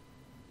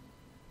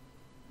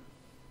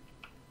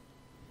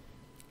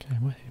 Okay, I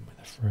might hit him with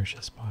a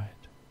ferocious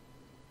bite.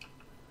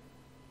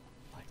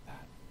 Like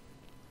that.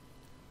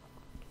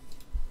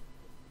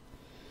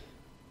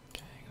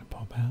 Okay, I'm going to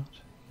pop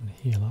out and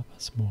heal up, a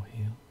small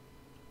heal.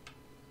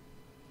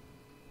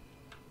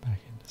 Back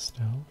into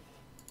stealth.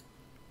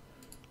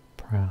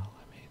 Prowl,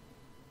 I mean.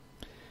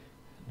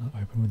 And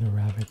not open with a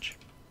ravage.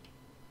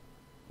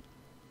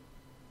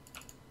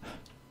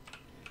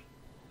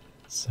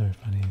 It's so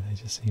funny, they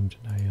just seem to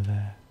know you're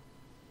there.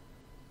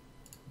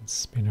 And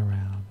spin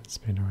around and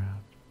spin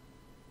around.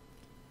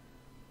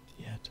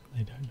 Yet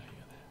they don't know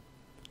you're there.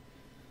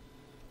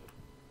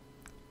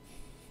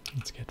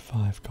 Let's get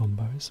 5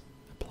 combos.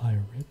 Apply a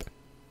rip.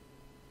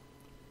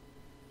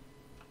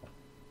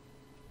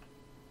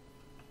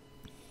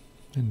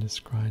 And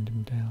just grind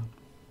him down.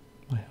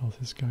 My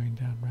health is going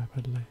down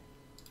rapidly,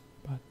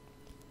 but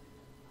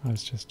I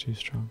was just too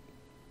strong.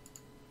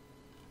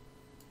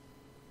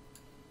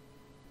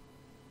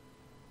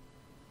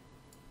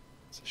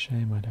 It's a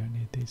shame I don't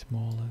need these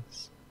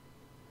maulers.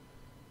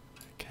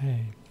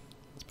 Okay,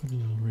 let's put a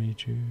little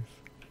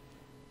rejuve.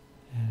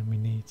 And we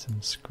need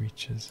some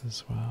screeches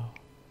as well.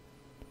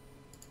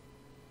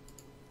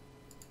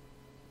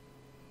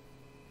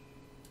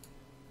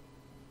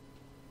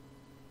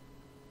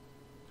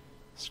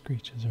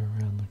 Screeches are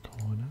around the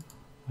corner,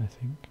 I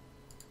think.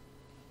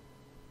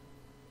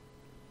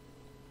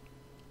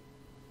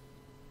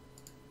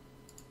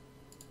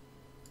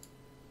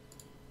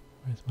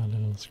 Where's my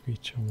little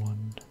screecher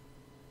wand?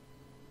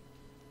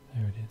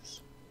 There it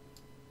is.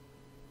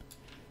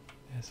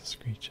 There's a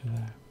screecher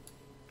there.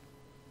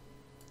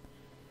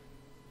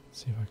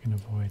 See if I can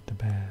avoid the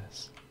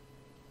bears.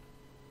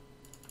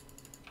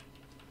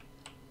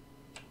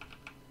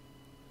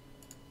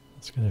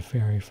 Let's get a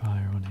fairy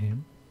fire on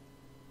him.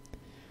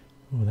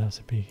 Oh, that was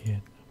a big hit.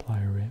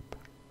 Apply a rip.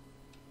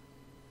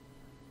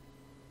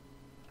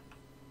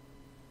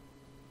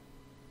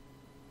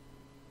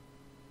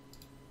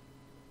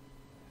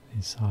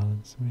 He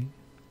silenced me.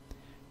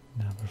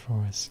 Now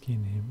before I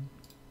skin him,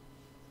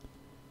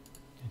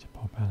 I need to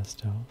pop out of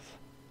stealth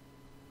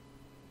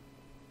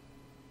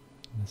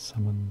and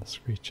summon the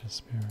Screecher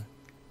Spirit.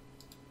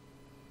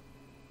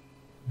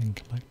 And then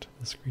collect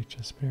the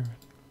Screecher Spirit.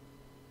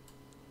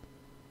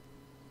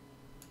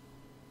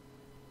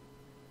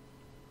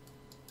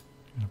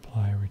 And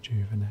apply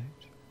Rejuvenate.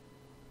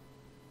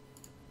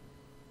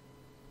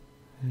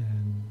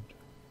 And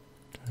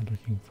go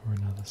looking for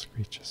another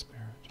Screecher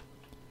Spirit.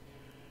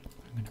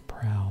 I'm going to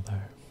prowl though.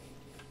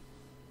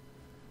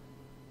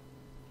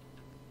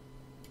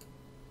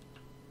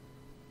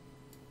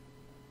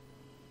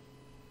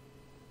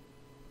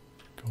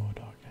 Gore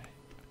Dog Ape.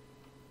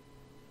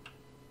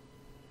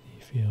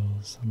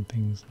 tells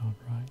something's not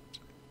right.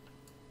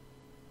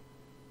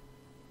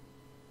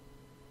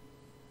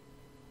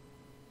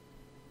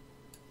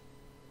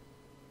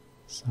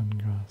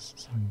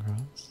 Sungrass,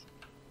 sungrass.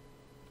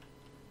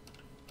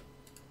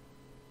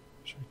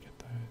 Should get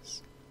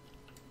those.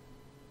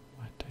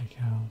 Might take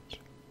out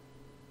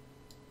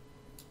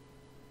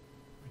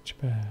which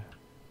bear?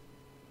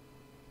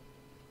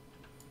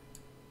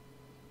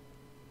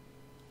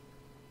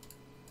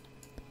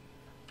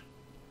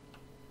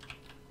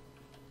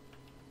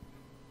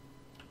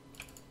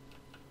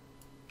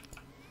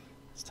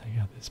 Let's take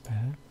out this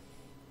bear.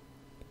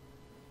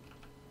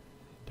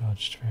 He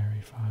dodged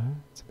fairy fire.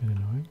 It's a bit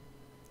annoying.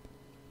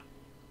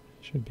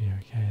 Should be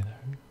okay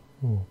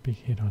though. Oh, big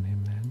hit on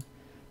him then.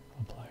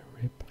 I'll play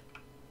Rip,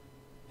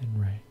 then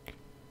Rake.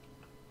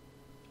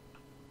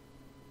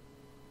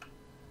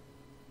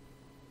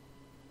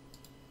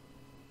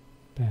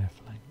 Bear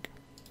flank.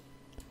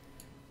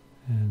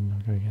 And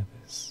I'll go get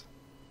this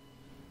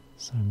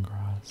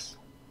sungrass.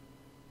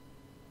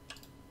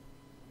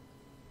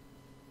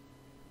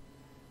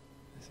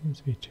 There seems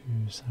to be 2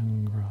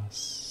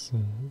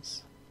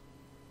 sungrasses.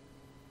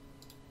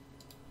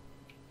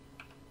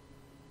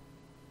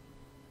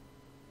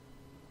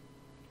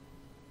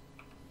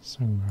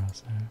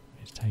 Sungrass there.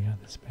 Need to take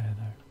out this bear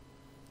though.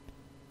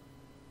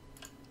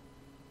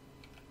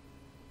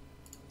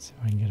 Let's see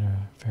if I can get a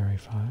fairy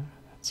fire.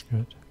 That's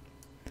good.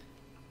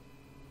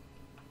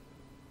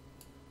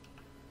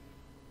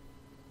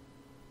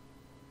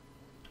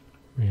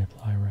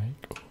 Reapply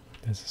rake. Oh,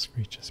 look, there's a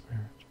screecher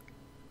spirit.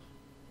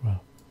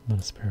 Well, not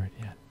a spirit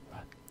yet,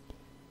 but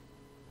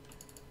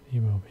he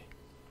will be.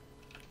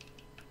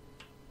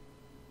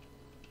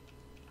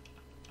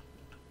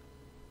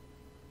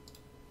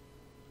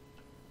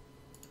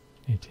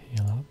 Need to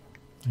heal up.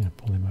 I'm going to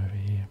pull him over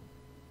here.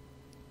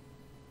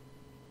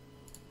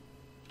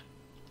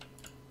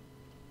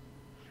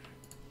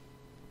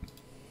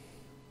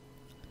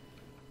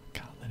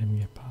 Can't let him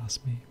get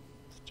past me.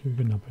 It's too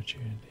good an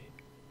opportunity.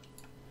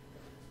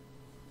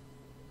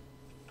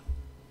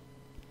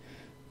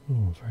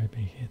 Ooh, very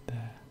big hit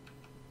there.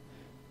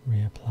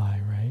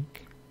 Reapply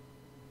rake.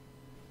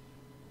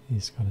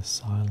 He's got a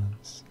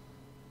silence.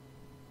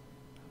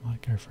 I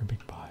might go for a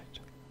big bite.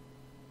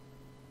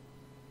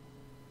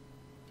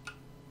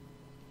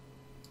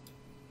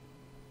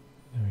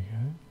 There we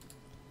go.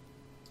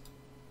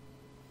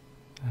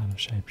 Out of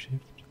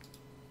shapeshift.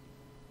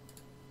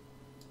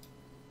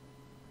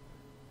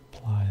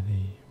 Apply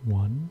the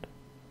wand.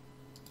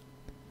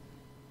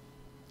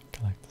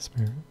 Collect the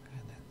spirit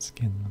and then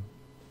skin them.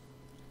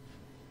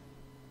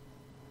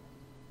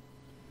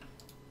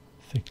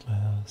 Thick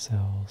leather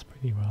sells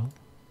pretty well.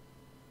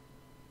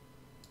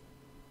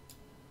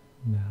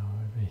 Now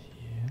over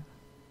here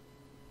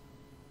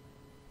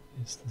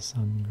is the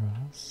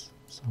sungrass.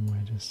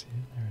 Somewhere just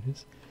here. There it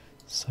is.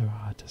 So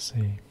hard to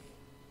see.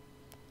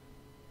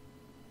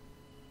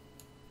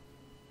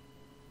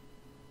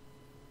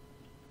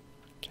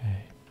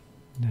 Okay,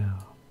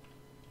 now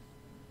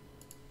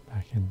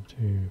back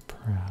into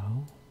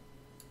Prowl,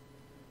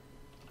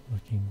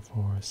 looking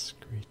for a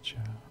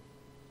screecher.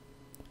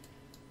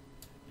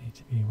 Need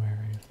to be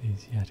wary of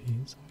these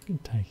yetis. I can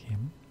take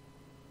him.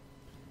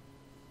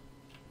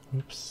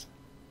 Oops,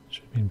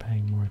 should have been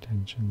paying more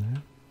attention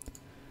there.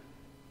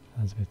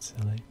 That was a bit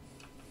silly.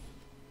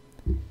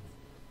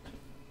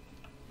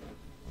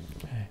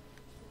 Okay.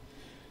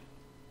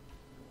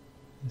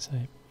 This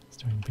ape is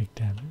doing big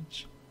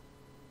damage.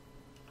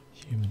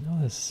 Human. Oh,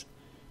 there's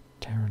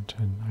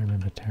Tarenton. I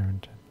remember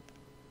Tarenton.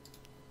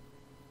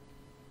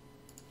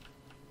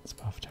 Let's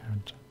buff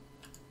Tarenton.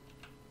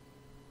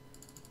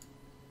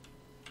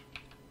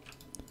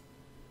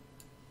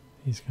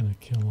 He's going to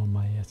kill all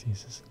my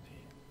yetis, isn't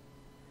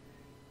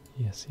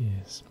he? Yes, he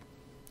is.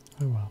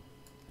 Oh well.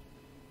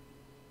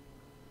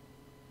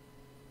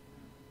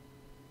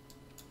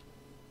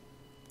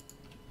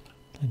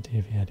 Plenty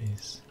of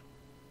yetis.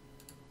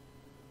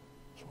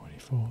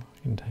 44, I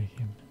can take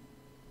him.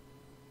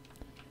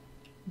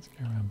 Let's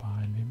go around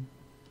behind him.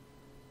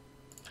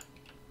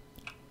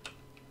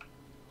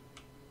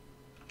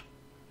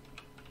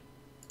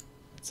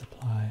 Let's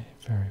apply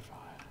fairy fire.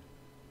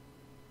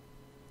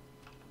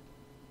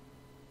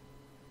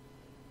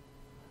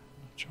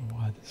 Not sure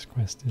why this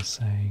quest is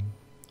saying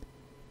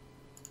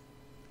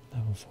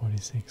level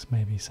 46,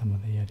 maybe some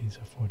of the yetis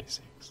are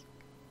 46.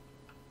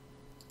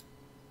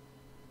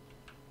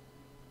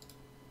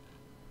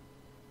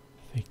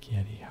 Thick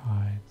yeti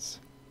hides.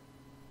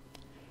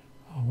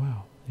 Oh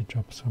wow, it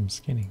drops from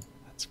skinning.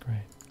 That's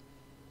great.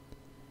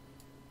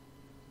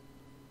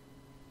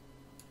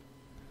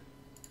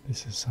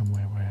 This is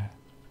somewhere where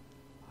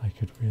I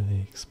could really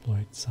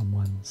exploit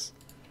someone's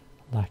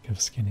lack of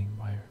skinning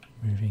by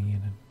moving in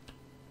and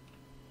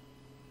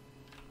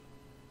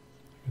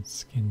I could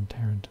skin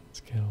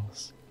Tarenton's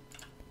kills.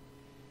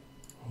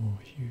 Oh,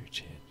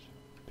 huge hit.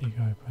 Big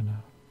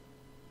opener.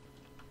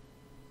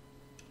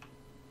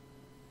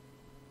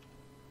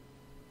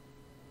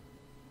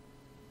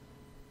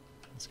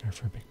 Let's go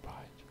for a big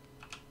bite.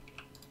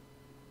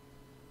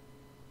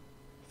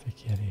 Thick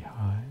yeti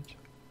hide.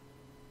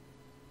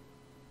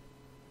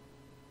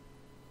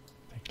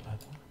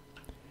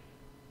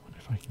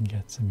 if I can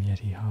get some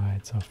Yeti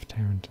hides off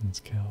Tarrenton's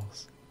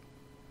kills.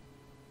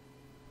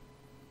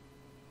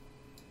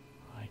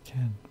 I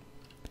can.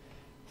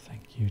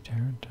 Thank you,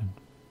 Tarrenton.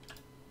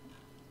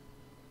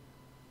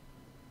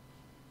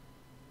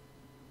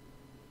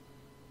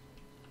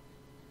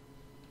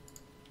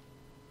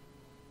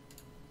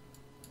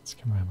 Let's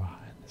come around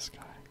behind this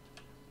guy.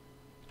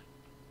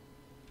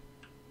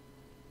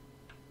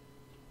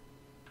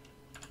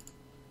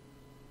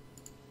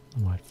 I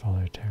might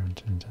follow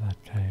Tarrenton into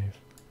that cave,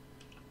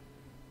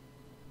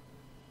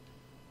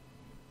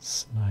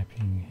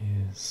 sniping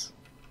his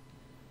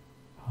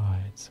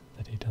hides so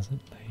that he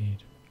doesn't bleed.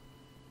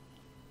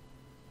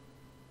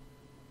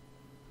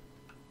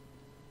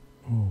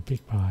 Oh,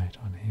 big bite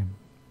on him.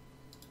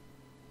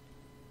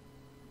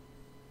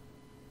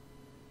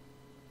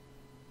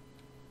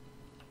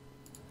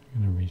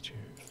 I'm going to rejuve.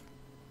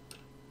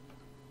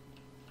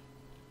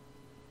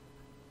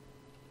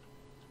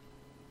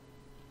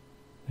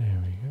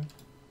 There we go.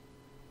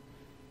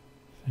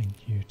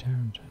 Thank you,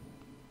 Tarrenton.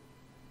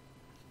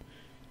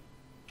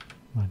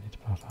 Might need to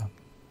buff up.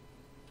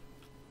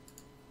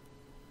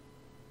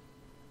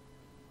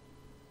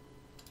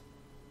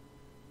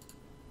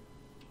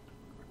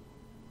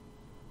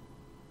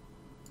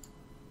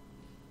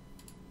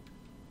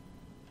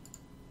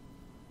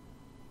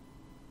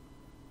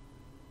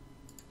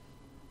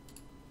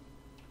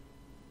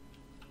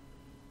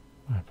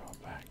 I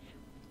brought back.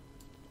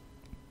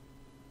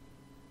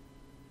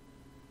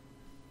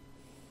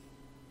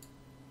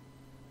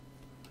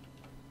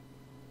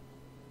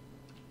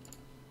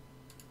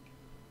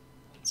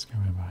 Let's go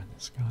behind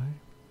this guy.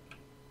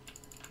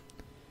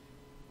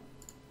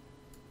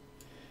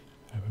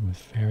 Open with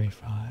Fairy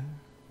Fire,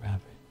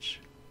 Ravage,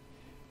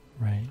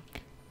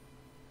 Rake,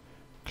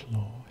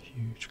 Claw,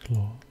 huge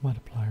Claw,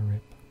 Multiply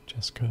Rip,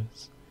 just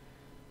cause.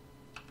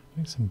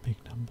 Doing some big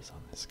numbers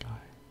on this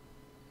guy.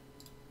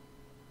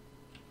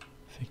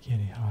 Thick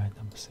Yeti Hide,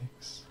 number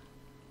 6.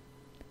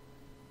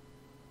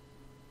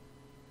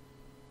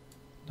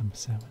 Number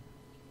 7.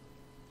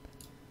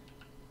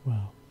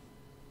 Well,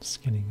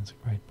 skinning is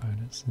a great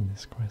bonus in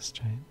this quest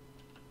chain.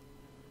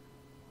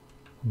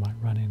 I might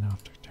run in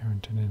after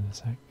Tarrenton in a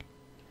sec,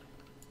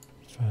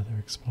 further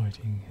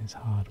exploiting his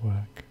hard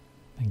work.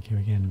 Thank you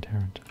again,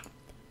 Tarrenton.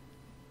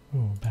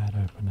 Oh, bad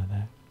opener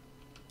there.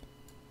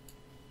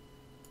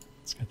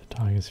 Let's get the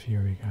Tiger's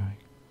Fury going.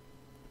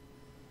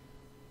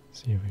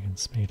 See if we can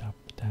speed up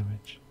the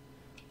damage.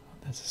 Oh,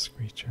 there's a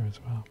Screecher as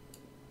well.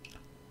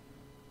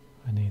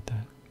 I need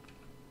that.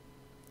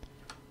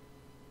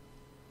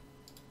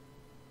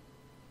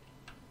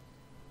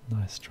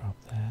 Nice drop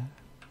there.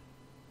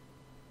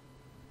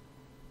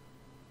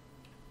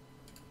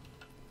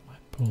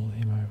 Might pull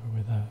him over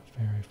with a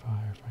Fairy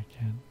Fire if I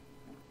can.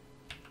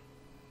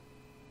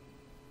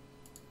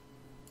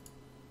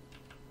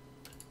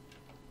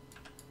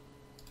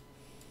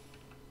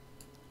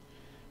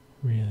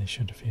 Really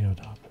should have healed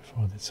up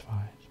before this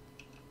fight.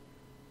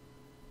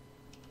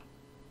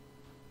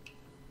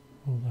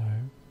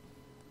 Although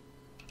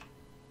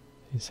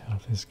his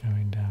health is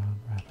going down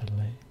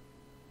rapidly.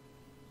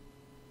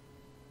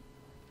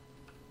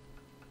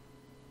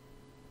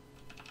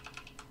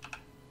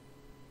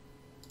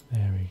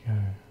 There we go.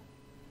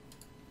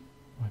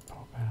 Might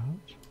pop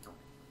out.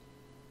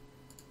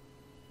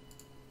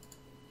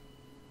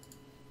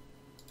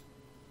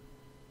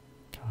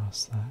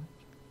 Cast that.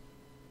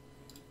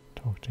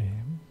 Talk to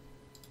him.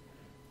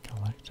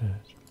 Collect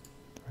it.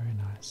 Very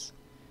nice.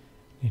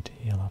 Need to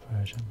heal up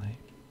urgently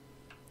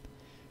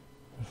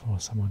before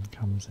someone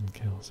comes and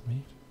kills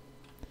me.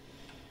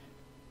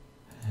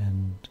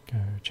 And go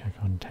check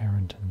on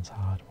Tarrenton's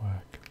hard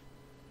work.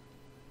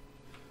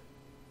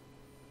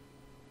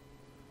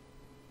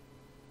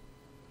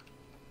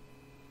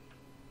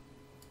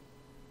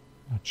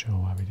 Not sure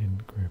why we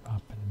didn't group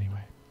up, but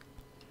anyway.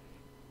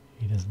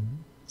 He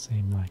doesn't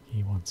seem like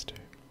he wants to.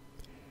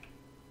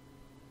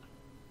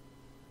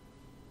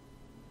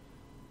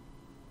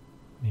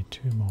 Need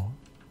 2 more.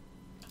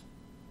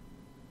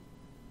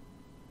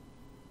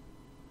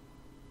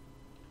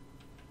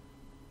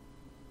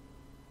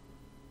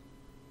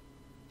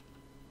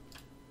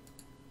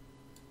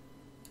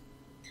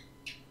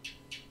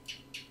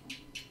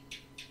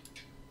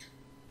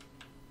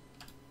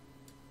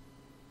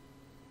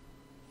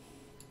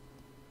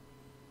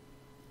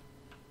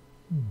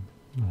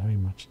 Not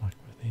having much luck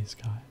with these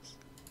guys.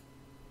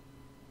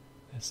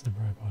 There's the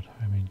robot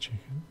homing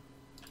chicken.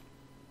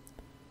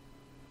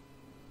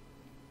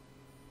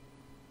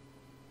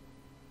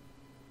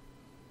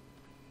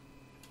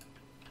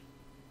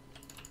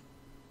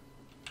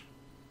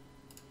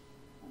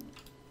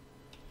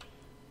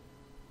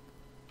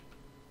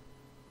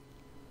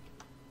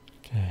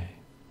 Okay.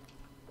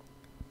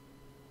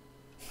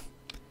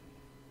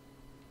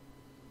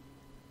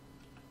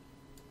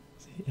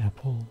 The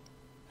Apple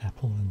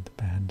and the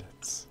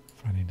Bandits.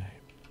 Funny name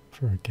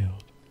for a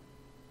guild.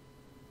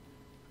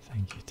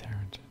 Thank you,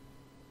 Tarrenton.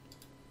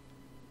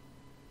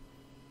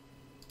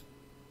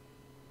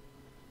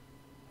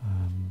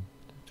 Don't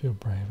feel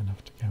brave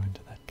enough to go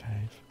into that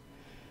cave.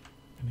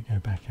 going to go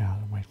back out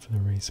and wait for the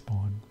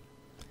respawn.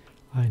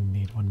 I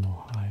need one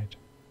more hide.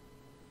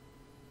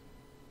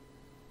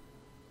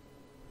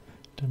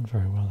 Done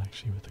very well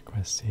actually with the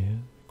quests here.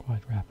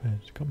 Quite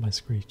rapid. Got my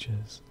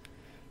screeches.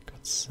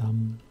 Got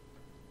some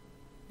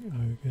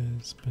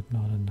ogres, but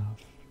not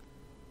enough.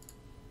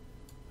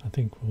 I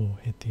think we'll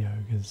hit the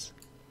ogres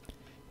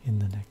in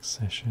the next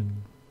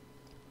session.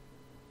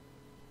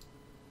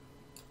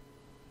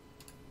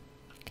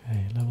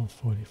 Okay, level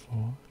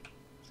 44.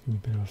 It's going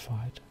to be a bit of a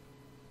fight.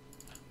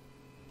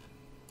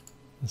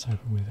 Let's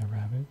open with a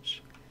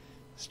ravage.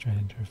 Straight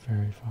into a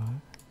fairy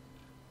fire.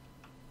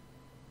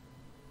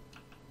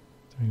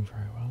 Doing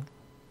very well.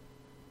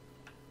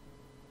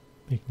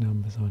 Big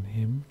numbers on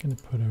him. Going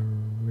to put a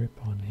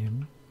rip on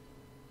him.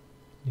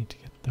 Need to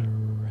get the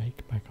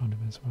rake back on him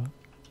as well.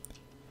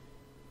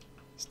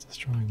 He's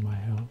destroying my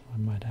health, I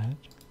might add.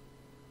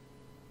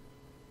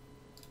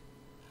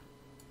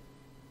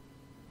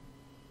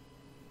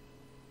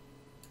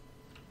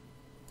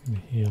 I'm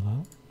going to heal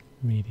up.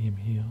 Medium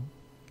heal.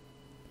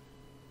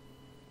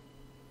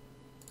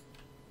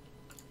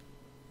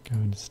 Go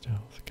into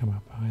stealth. Come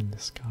up behind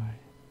this guy.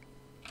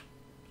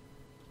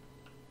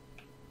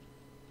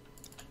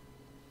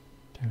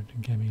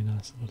 Don't give me a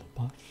nice little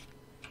buff.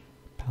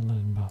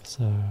 Paladin buffs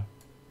are,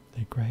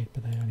 they're great,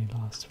 but they only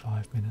last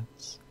 5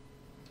 minutes.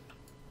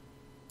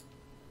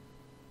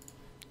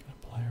 Gotta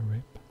apply a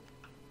rip.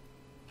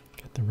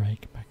 Get the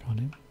rake back on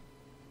him.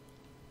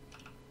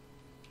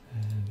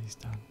 And he's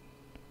done.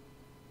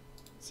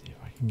 Let's see if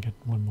I can get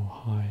one more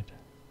hide.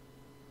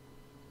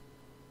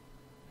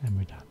 And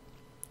we're done.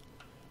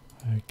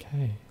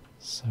 Okay,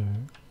 so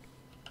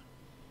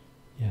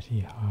yet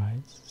he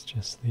hides. It's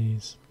just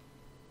these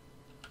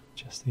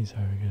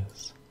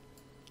ogres,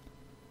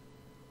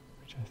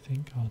 which I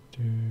think I'll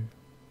do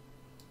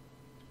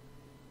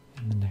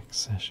in the next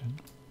session.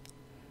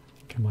 I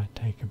think I might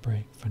take a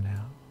break for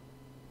now.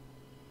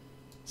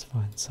 Let's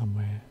find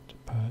somewhere to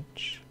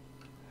perch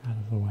out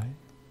of the way.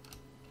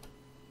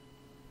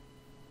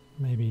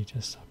 Maybe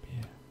just up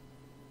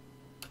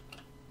here.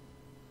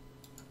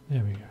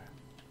 There we go.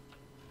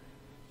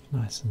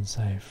 Nice and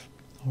safe.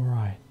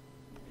 Alright.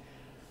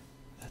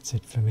 That's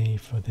it for me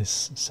for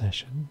this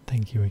session.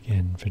 Thank you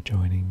again for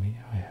joining me.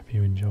 I hope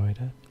you enjoyed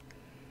it.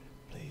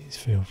 Please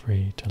feel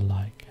free to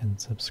like and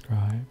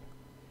subscribe.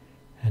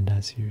 And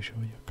as usual,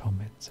 your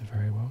comments are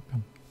very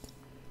welcome.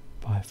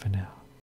 Bye for now.